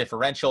point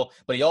differential,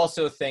 but he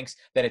also thinks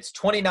that it's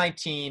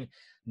 2019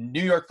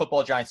 New York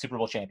Football Giants Super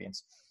Bowl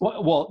champions.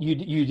 Well,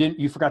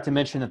 you forgot to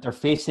mention that they're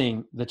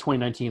facing the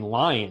 2019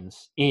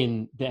 Lions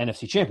in the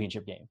NFC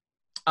Championship game.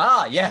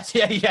 Ah, yes.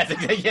 Yeah.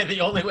 The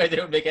only way that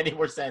it would make any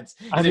more sense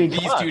is if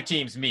these two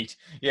teams meet.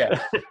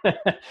 Yeah.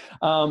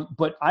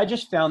 But I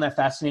just found that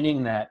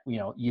fascinating that,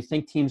 you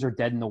think teams are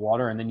dead in the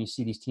water and then you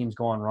see these teams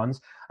go on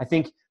runs. I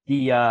think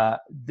the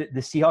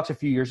Seahawks a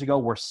few years ago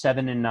were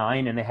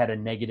 7-9 and they had a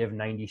negative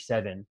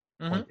 97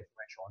 point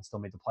differential and still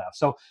made the playoffs.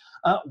 So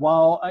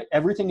while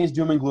everything is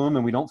doom and gloom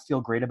and we don't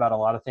feel great about a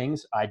lot of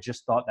things, I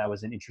just thought that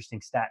was an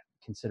interesting stat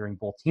considering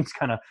both teams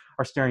kind of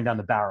are staring down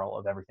the barrel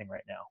of everything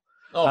right now.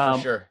 Oh,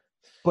 for sure.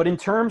 But in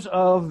terms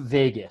of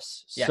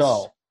Vegas, yes.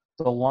 So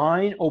the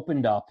line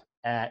opened up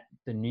at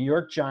the New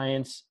York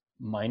Giants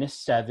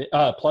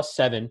plus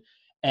 7,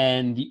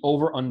 and the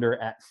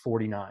over-under at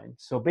 49.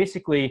 So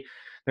basically,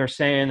 they're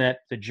saying that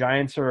the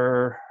Giants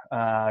are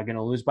going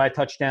to lose by a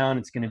touchdown.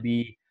 It's going to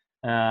be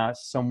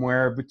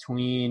somewhere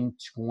between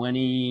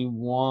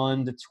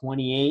 21 to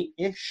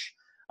 28-ish.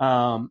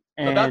 And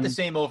about the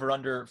same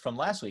over-under from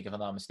last week, if I'm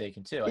not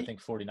mistaken, too. I think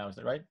 49 was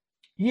that right?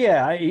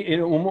 Yeah, it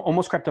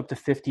almost crept up to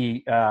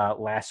 50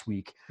 last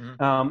week.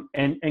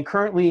 And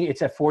currently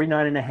it's at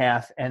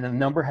 49.5, and the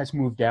number has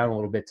moved down a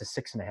little bit to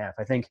 6.5.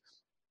 I think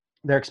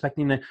they're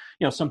expecting that,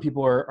 some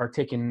people are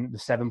taking the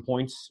 7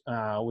 points,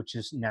 which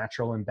is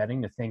natural in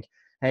betting to think,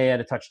 hey, at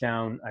a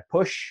touchdown, I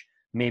push,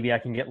 maybe I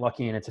can get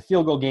lucky and it's a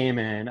field goal game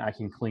and I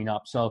can clean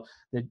up. So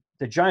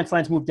the Giants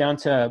lines moved down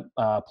to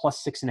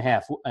plus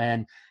 6.5,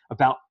 and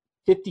about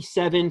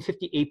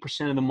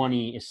 58% of the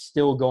money is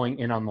still going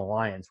in on the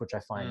Lions, which I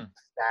find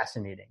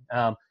fascinating.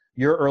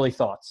 Your early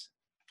thoughts?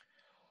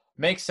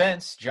 Makes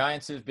sense.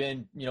 Giants have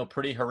been,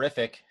 pretty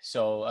horrific.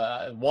 So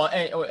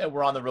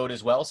we're on the road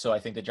as well. So I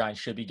think the Giants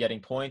should be getting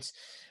points.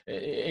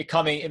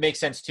 It makes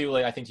sense too.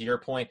 Like I think to your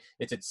point,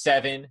 it's at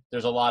 7.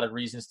 There's a lot of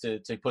reasons to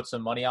put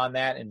some money on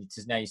that, and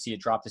now you see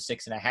it drop to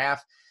 6.5.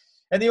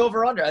 And the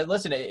over-under,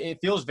 listen, it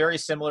feels very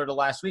similar to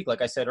last week.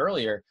 Like I said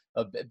earlier,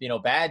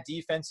 bad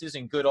defenses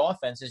and good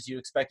offenses, you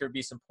expect there to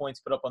be some points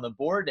put up on the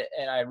board.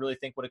 And I really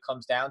think what it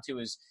comes down to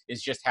is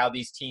just how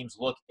these teams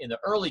look in the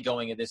early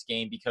going of this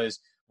game, because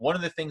one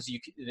of the things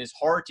it is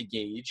hard to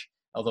gauge,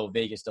 although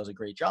Vegas does a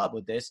great job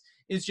with this,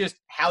 is just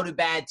how do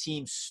bad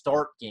teams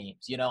start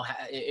games?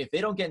 If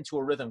they don't get into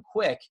a rhythm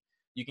quick,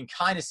 you can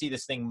kind of see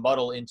this thing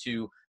muddle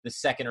into the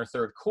second or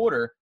third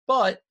quarter.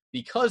 But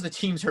because the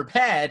teams are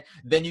bad,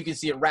 then you can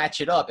see it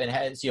ratchet up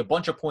and see a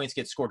bunch of points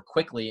get scored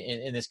quickly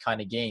in this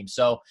kind of game.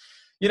 So,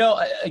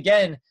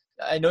 again,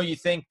 I know you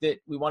think that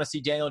we want to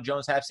see Daniel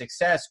Jones have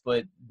success,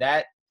 but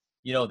that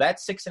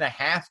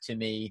 6.5 to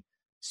me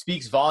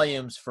speaks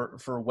volumes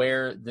for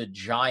where the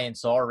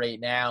Giants are right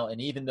now. And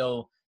even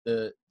though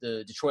the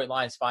Detroit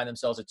Lions find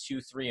themselves at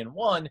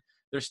 2-3-1,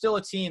 they're still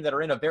a team that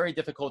are in a very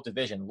difficult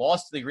division.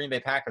 Lost to the Green Bay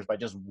Packers by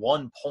just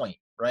 1 point,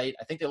 right?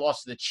 I think they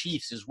lost to the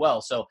Chiefs as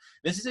well. So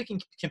this is a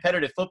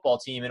competitive football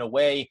team in a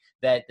way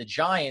that the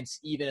Giants,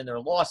 even in their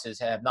losses,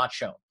 have not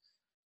shown.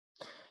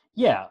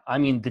 Yeah, I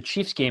mean, the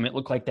Chiefs game, it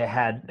looked like they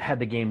had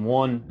the game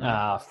won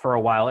for a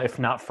while, if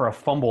not for a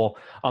fumble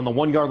on the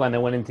 1 yard line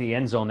that went into the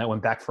end zone that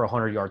went back for a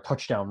 100-yard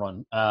touchdown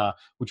run,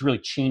 which really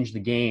changed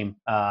the game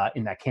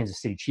in that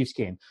Kansas City Chiefs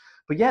game.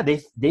 But yeah,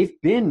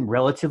 they've been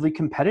relatively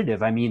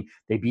competitive. I mean,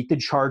 they beat the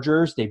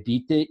Chargers, they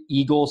beat the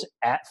Eagles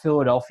at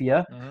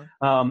Philadelphia.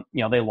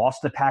 They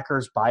lost the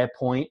Packers by a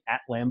point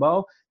at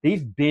Lambeau.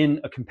 They've been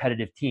a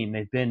competitive team.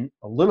 They've been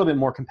a little bit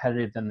more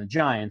competitive than the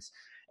Giants.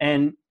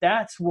 And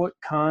that's what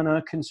kind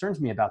of concerns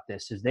me about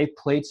this, is they've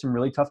played some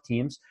really tough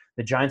teams.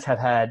 The Giants have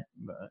had,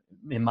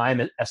 in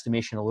my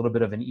estimation, a little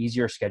bit of an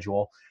easier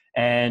schedule.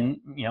 And,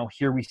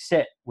 here we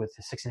sit with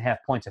the 6.5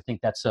 points. I think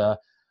that's a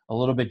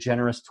little bit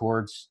generous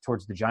towards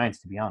the Giants,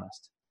 to be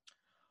honest.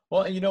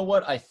 Well, you know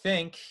what? I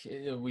think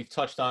we've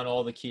touched on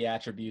all the key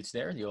attributes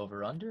there, the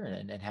over-under,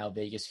 and how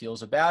Vegas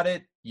feels about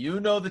it. You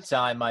know the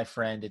time, my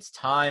friend. It's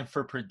time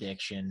for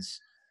predictions.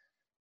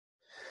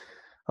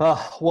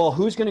 Well,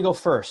 who's going to go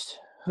first?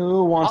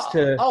 Who wants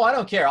to? Oh, I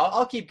don't care.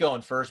 I'll keep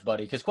going first,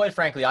 buddy. Because quite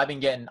frankly, I've been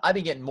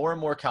getting more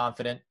and more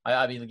confident.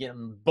 I've been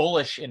getting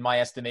bullish in my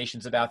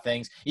estimations about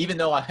things. Even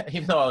though I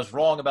was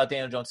wrong about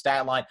Daniel Jones'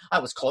 stat line, I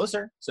was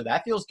closer, so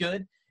that feels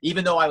good.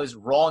 Even though I was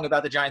wrong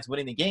about the Giants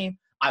winning the game,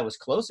 I was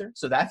closer,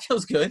 so that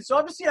feels good. So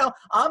I'm just,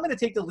 I'm going to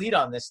take the lead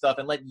on this stuff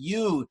and let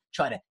you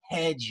try to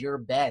hedge your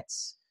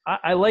bets.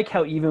 I like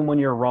how even when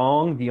you're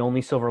wrong, the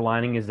only silver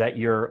lining is that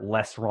you're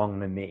less wrong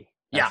than me.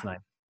 That's nice.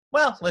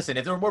 Well, listen,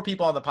 if there were more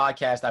people on the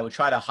podcast, I would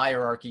try to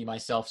hierarchy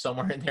myself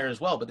somewhere in there as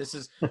well. But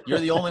you're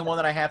the only one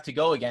that I have to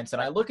go against.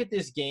 And I look at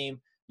this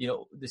game,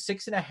 the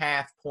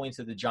 6.5 points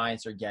that the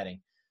Giants are getting.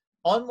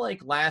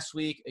 Unlike last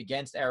week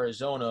against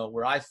Arizona,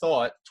 where I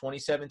thought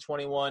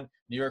 27-21,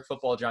 New York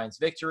Football Giants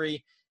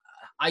victory,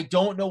 I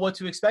don't know what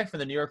to expect from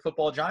the New York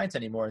Football Giants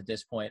anymore at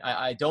this point.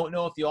 I don't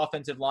know if the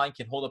offensive line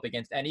can hold up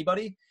against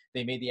anybody.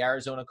 They made the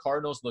Arizona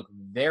Cardinals look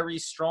very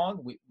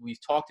strong.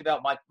 We've talked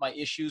about my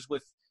issues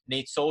with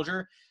Nate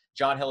Soldier.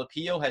 John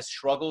Jalapeno has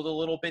struggled a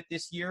little bit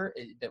this year,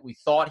 that we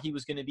thought he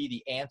was going to be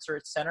the answer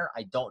at center.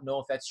 I don't know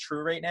if that's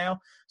true right now.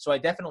 So I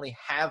definitely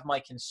have my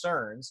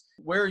concerns.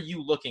 Where are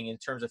you looking in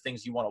terms of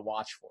things you want to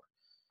watch for?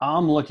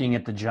 I'm looking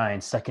at the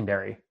Giants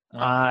secondary.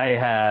 I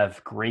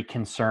have great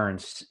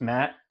concerns.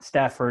 Matt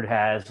Stafford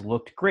has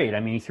looked great. I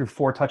mean, he threw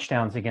 4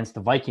 touchdowns against the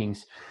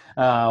Vikings,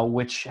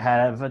 which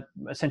have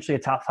essentially a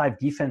top 5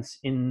 defense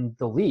in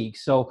the league.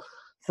 So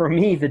for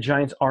me, the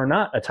Giants are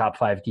not a top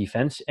 5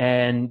 defense,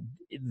 and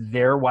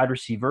their wide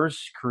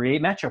receivers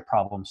create matchup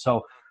problems.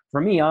 So for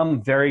me,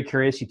 I'm very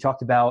curious. You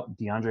talked about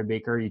DeAndre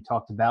Baker. You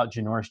talked about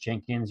Janoris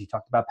Jenkins. You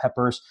talked about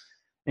Peppers.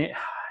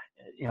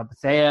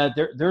 Bethea,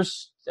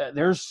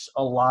 there's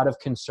a lot of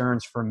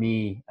concerns for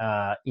me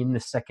in the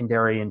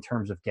secondary in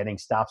terms of getting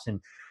stops and,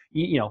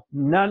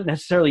 not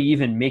necessarily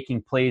even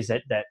making plays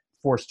that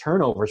force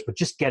turnovers, but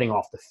just getting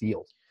off the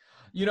field.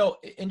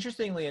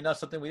 Interestingly enough,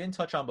 something we didn't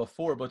touch on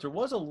before, but there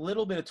was a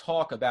little bit of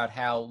talk about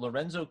how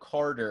Lorenzo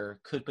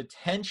Carter could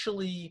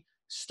potentially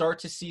start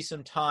to see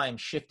some time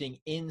shifting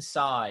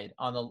inside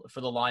for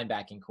the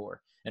linebacking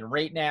core. And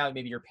right now,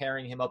 maybe you're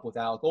pairing him up with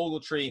Alec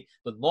Ogletree,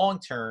 but long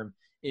term,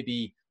 it'd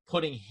be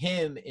putting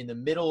him in the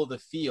middle of the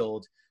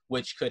field,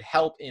 which could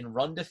help in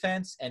run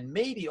defense and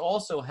maybe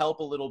also help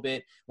a little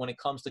bit when it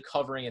comes to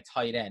covering a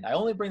tight end. I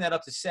only bring that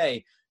up to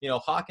say,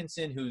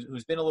 Hawkinson,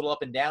 who's been a little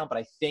up and down, but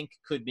I think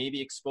could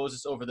maybe expose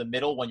us over the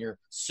middle when you're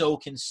so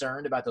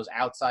concerned about those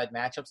outside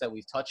matchups that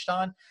we've touched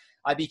on.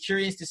 I'd be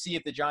curious to see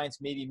if the Giants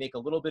maybe make a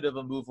little bit of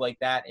a move like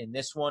that in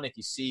this one. If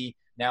you see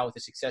now with the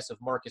success of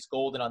Marcus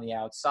Golden on the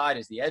outside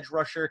as the edge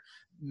rusher,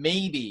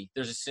 maybe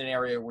there's a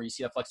scenario where you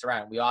see that flex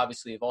around. We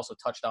obviously have also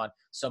touched on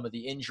some of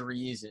the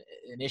injuries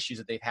and issues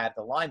that they've had at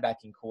the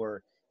linebacking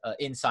core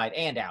inside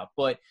and out.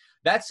 But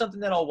that's something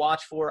that I'll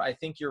watch for. I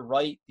think you're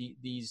right.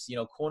 These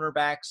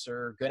cornerbacks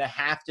are going to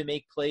have to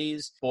make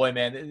plays. Boy,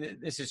 man,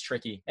 this is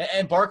tricky.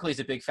 And Barkley's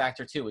a big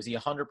factor too. Is he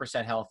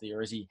 100% healthy,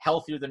 or is he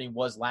healthier than he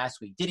was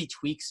last week? Did he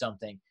tweak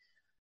something?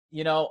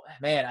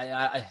 Man,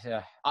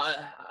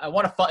 I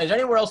want to. Is there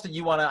anywhere else that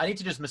you want to? I need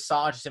to just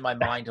massage this in my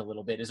mind a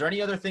little bit. Is there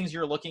any other things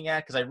you're looking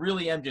at? Because I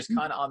really am just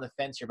kind of on the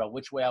fence here about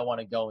which way I want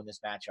to go in this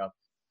matchup.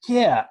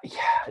 Yeah.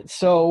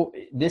 So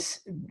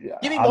this.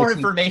 Give me more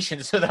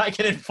information so that I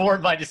can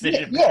inform my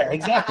decision. Yeah,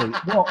 exactly.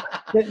 Well,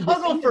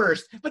 I'll go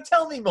first, but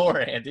tell me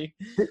more, Andy.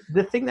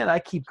 The thing that I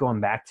keep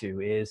going back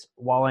to is,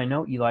 while I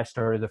know Eli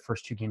started the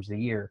first 2 games of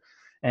the year,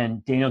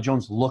 and Daniel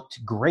Jones looked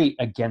great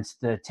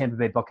against the Tampa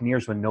Bay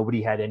Buccaneers when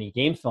nobody had any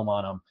game film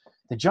on them,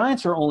 the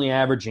Giants are only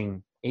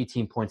averaging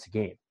 18 points a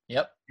game.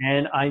 Yep.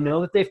 And I know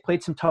that they've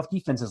played some tough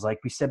defenses, like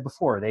we said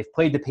before. They've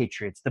played the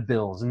Patriots, the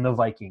Bills, and the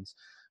Vikings.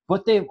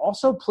 But they've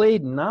also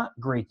played not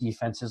great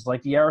defenses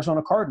like the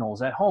Arizona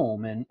Cardinals at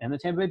home and the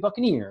Tampa Bay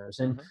Buccaneers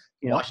and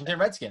Washington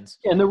Redskins.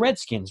 And the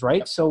Redskins, right?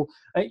 Yep. So,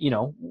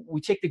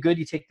 we take the good,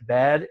 you take the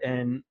bad,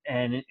 and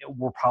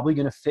we're probably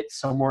going to fit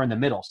somewhere in the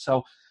middle.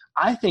 So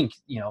I think,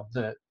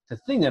 the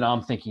thing that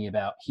I'm thinking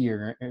about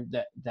here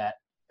that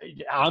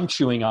I'm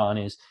chewing on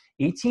is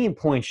 18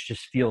 points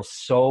just feels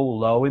so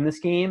low in this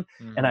game.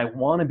 Mm-hmm. And I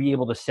want to be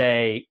able to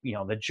say,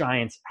 the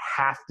Giants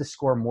have to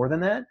score more than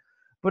that.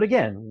 But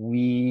again,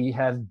 we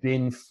have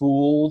been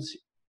fooled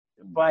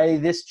by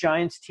this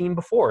Giants team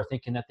before,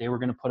 thinking that they were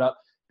going to put up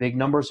big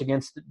numbers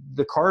against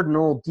the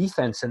Cardinal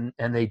defense, and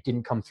they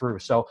didn't come through.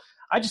 So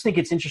I just think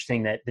it's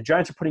interesting that the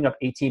Giants are putting up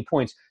 18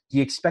 points. Do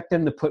you expect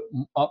them to put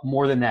up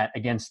more than that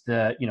against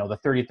the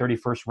 30th,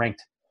 31st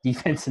ranked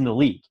defense in the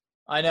league?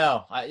 I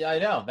know. I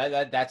know.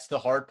 That's the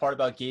hard part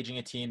about gauging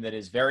a team that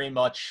is very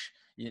much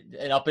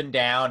an up and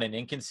down and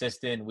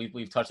inconsistent.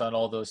 We've touched on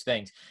all those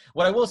things.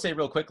 What I will say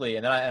real quickly,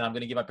 and I'm going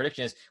to give my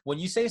prediction, is when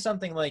you say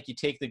something like you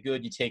take the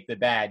good, you take the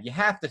bad, you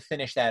have to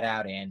finish that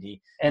out,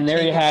 Andy. And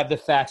there you have the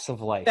facts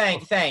of life.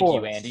 Thank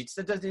you, Andy.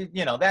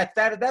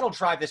 That'll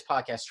drive this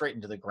podcast straight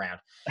into the ground.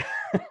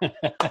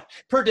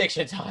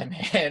 Prediction time,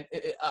 man.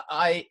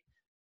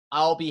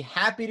 I'll be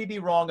happy to be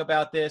wrong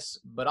about this,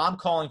 but I'm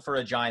calling for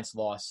a Giants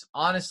loss.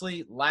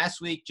 Honestly,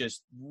 last week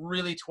just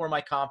really tore my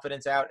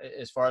confidence out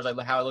as far as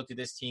how I looked at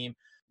this team.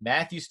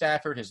 Matthew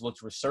Stafford has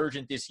looked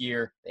resurgent this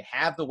year. They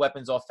have the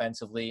weapons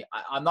offensively.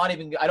 I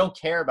don't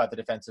care about the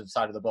defensive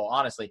side of the ball,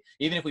 honestly.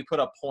 Even if we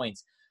put up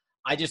points,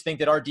 I just think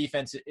that our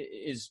defense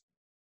is,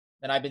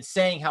 and I've been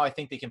saying how I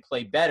think they can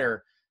play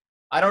better.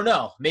 I don't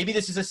know. Maybe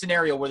this is a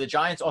scenario where the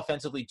Giants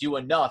offensively do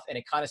enough, and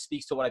it kind of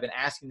speaks to what I've been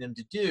asking them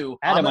to do.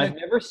 Adam, I've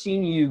never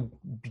seen you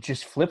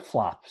just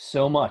flip-flop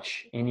so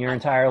much in your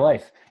entire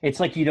life. It's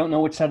like you don't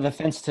know which side of the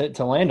fence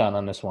to land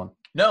on this one.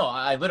 No,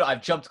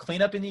 I've jumped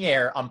clean up in the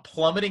air. I'm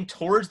plummeting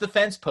towards the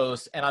fence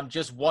post, and I'm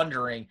just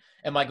wondering,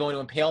 am I going to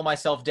impale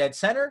myself dead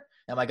center?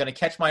 Am I going to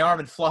catch my arm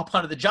and flop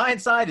onto the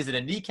Giants side? Is it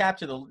a kneecap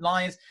to the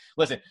Lions?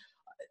 Listen,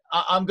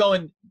 I'm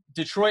going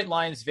Detroit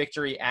Lions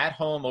victory at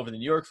home over the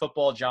New York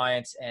Football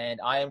Giants, and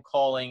I am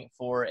calling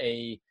for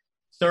a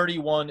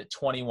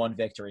 31-21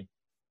 victory.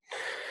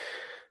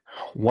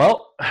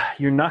 Well,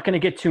 you're not going to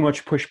get too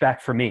much pushback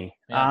from me.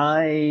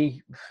 Yeah.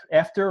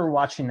 After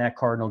watching that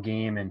Cardinal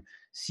game and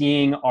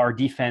seeing our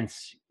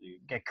defense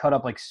get cut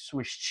up like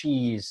Swiss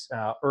cheese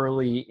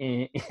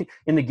early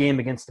in the game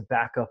against the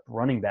backup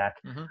running back,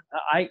 mm-hmm.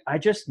 I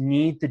just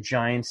need the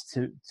Giants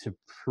to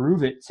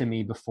prove it to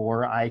me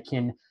before I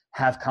can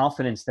have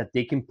confidence that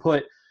they can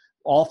put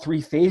all 3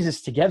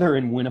 phases together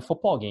and win a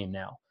football game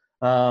now.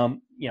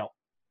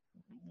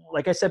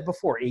 Like I said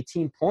before,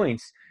 18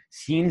 points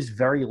seems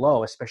very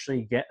low,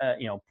 especially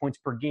points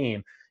per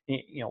game.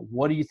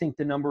 What do you think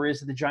the number is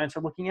that the Giants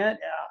are looking at?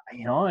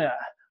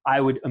 I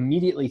would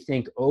immediately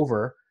think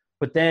over,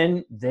 but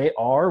then they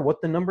are what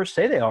the numbers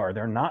say they are.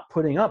 They're not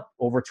putting up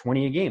over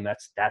 20 a game.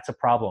 That's a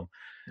problem.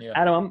 Yeah.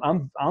 Adam,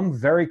 I'm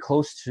very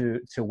close to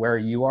where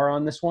you are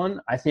on this one.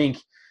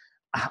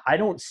 I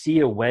don't see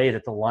a way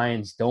that the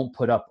Lions don't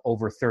put up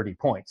over 30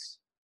 points.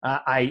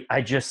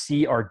 I just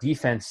see our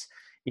defense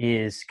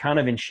is kind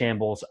of in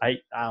shambles.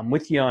 I'm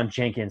with you on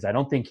Jenkins. I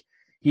don't think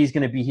he's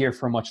going to be here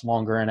for much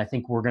longer, and I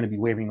think we're going to be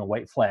waving the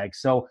white flag.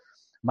 So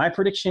my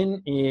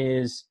prediction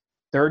is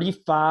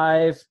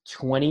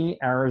 35-20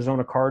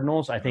 Arizona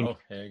Cardinals. I think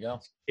there you go.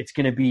 It's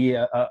going to be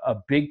a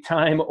big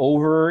time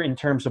over in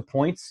terms of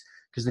points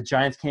because the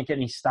Giants can't get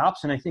any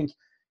stops, and I think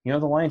the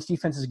Lions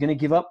defense is going to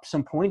give up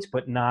some points,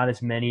 but not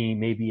as many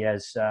maybe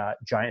as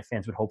Giant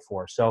fans would hope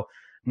for. So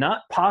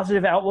not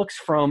positive outlooks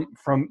from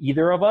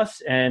either of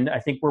us. And I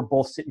think we're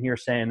both sitting here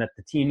saying that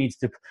the team needs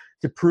to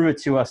prove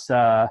it to us.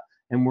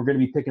 And we're going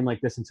to be picking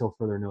like this until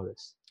further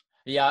notice.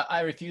 Yeah,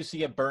 I refuse to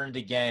get burned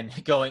again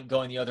going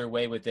the other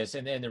way with this.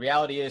 And the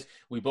reality is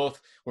we're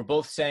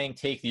both saying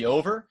take the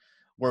over.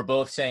 We're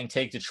both saying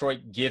take Detroit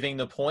giving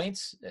the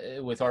points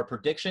with our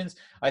predictions.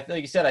 Like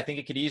you said, I think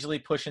it could easily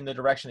push in the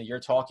direction that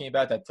you're talking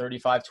about. That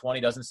 35-20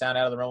 doesn't sound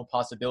out of the realm of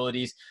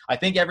possibilities. I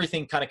think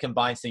everything kind of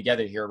combines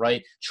together here,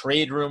 right?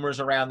 Trade rumors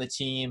around the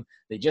team.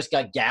 They just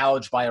got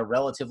gouged by a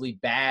relatively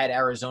bad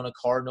Arizona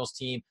Cardinals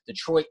team.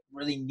 Detroit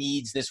really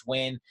needs this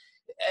win.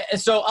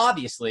 And so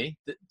obviously,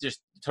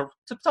 just to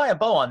tie a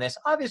bow on this,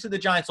 obviously the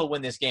Giants will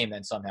win this game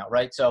then somehow,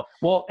 right? So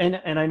well,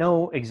 and I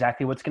know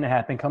exactly what's going to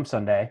happen come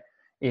Sunday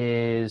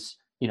is,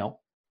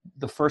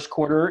 the first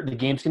quarter, the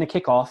game's going to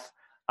kick off.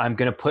 I'm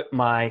going to put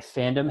my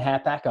fandom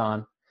hat back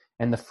on.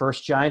 And the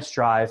first Giants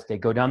drive, they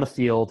go down the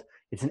field.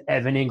 It's an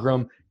Evan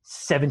Ingram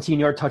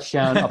 17-yard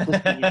touchdown up the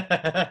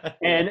field.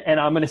 And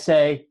I'm going to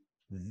say,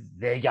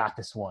 they got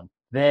this one.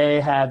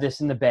 They have this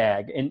in the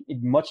bag. And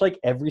much like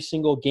every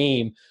single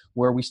game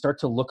where we start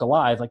to look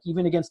alive, like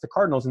even against the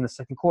Cardinals in the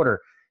second quarter,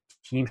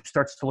 the team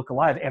starts to look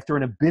alive after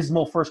an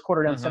abysmal first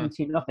quarter down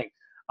 17-0.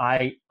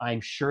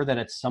 I'm sure that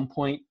at some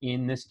point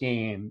in this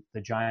game,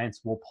 the Giants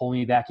will pull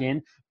me back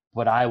in,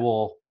 but I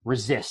will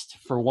resist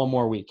for one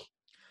more week.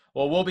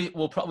 Well,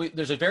 we'll probably,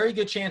 there's a very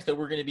good chance that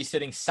we're going to be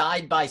sitting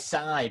side by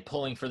side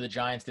pulling for the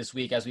Giants this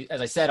week. As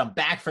I said, I'm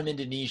back from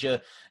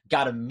Indonesia,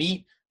 got to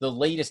meet the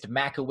latest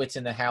Makowitz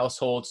in the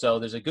household. So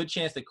there's a good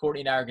chance that Courtney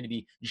and I are going to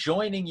be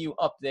joining you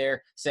up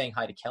there, saying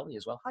hi to Kelly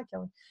as well. Hi,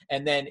 Kelly.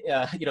 And then,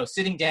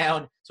 sitting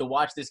down to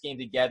watch this game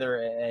together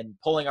and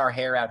pulling our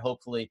hair out,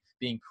 hopefully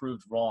being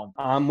proved wrong.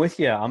 I'm with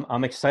you.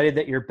 I'm excited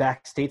that you're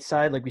back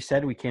stateside. Like we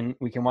said, we can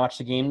watch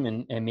the game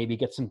and maybe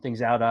get some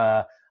things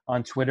out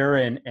on Twitter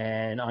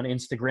and on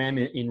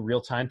Instagram in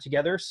real time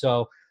together.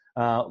 So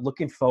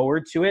looking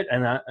forward to it.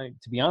 And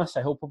to be honest,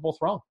 I hope we're both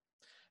wrong.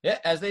 Yeah,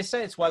 as they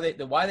say, it's why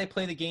they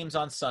play the games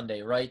on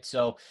Sunday, right?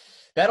 So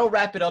that'll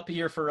wrap it up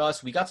here for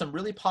us. We got some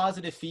really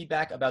positive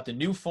feedback about the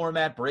new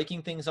format,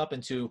 breaking things up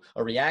into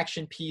a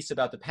reaction piece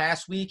about the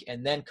past week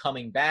and then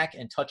coming back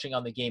and touching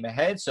on the game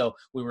ahead. So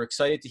we were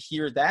excited to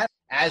hear that.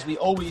 As we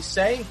always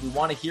say, we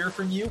want to hear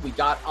from you. We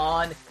got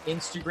on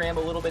Instagram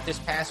a little bit this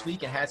past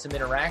week and had some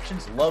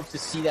interactions. Love to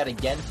see that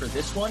again for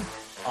this one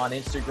on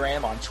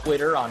Instagram, on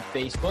Twitter, on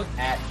Facebook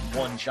at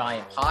One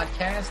Giant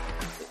Podcast.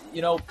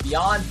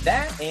 Beyond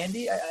that,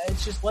 Andy,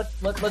 it's just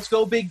let's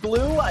go Big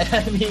Blue.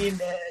 I mean,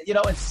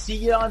 and see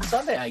you on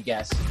Sunday, I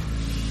guess.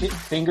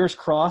 Fingers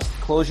crossed,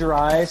 close your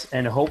eyes,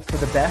 and hope for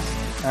the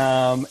best.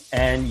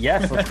 And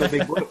yes, let's go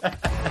Big Blue.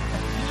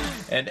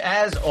 And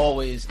as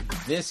always,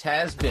 this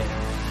has been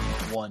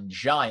One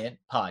Giant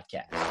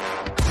Podcast.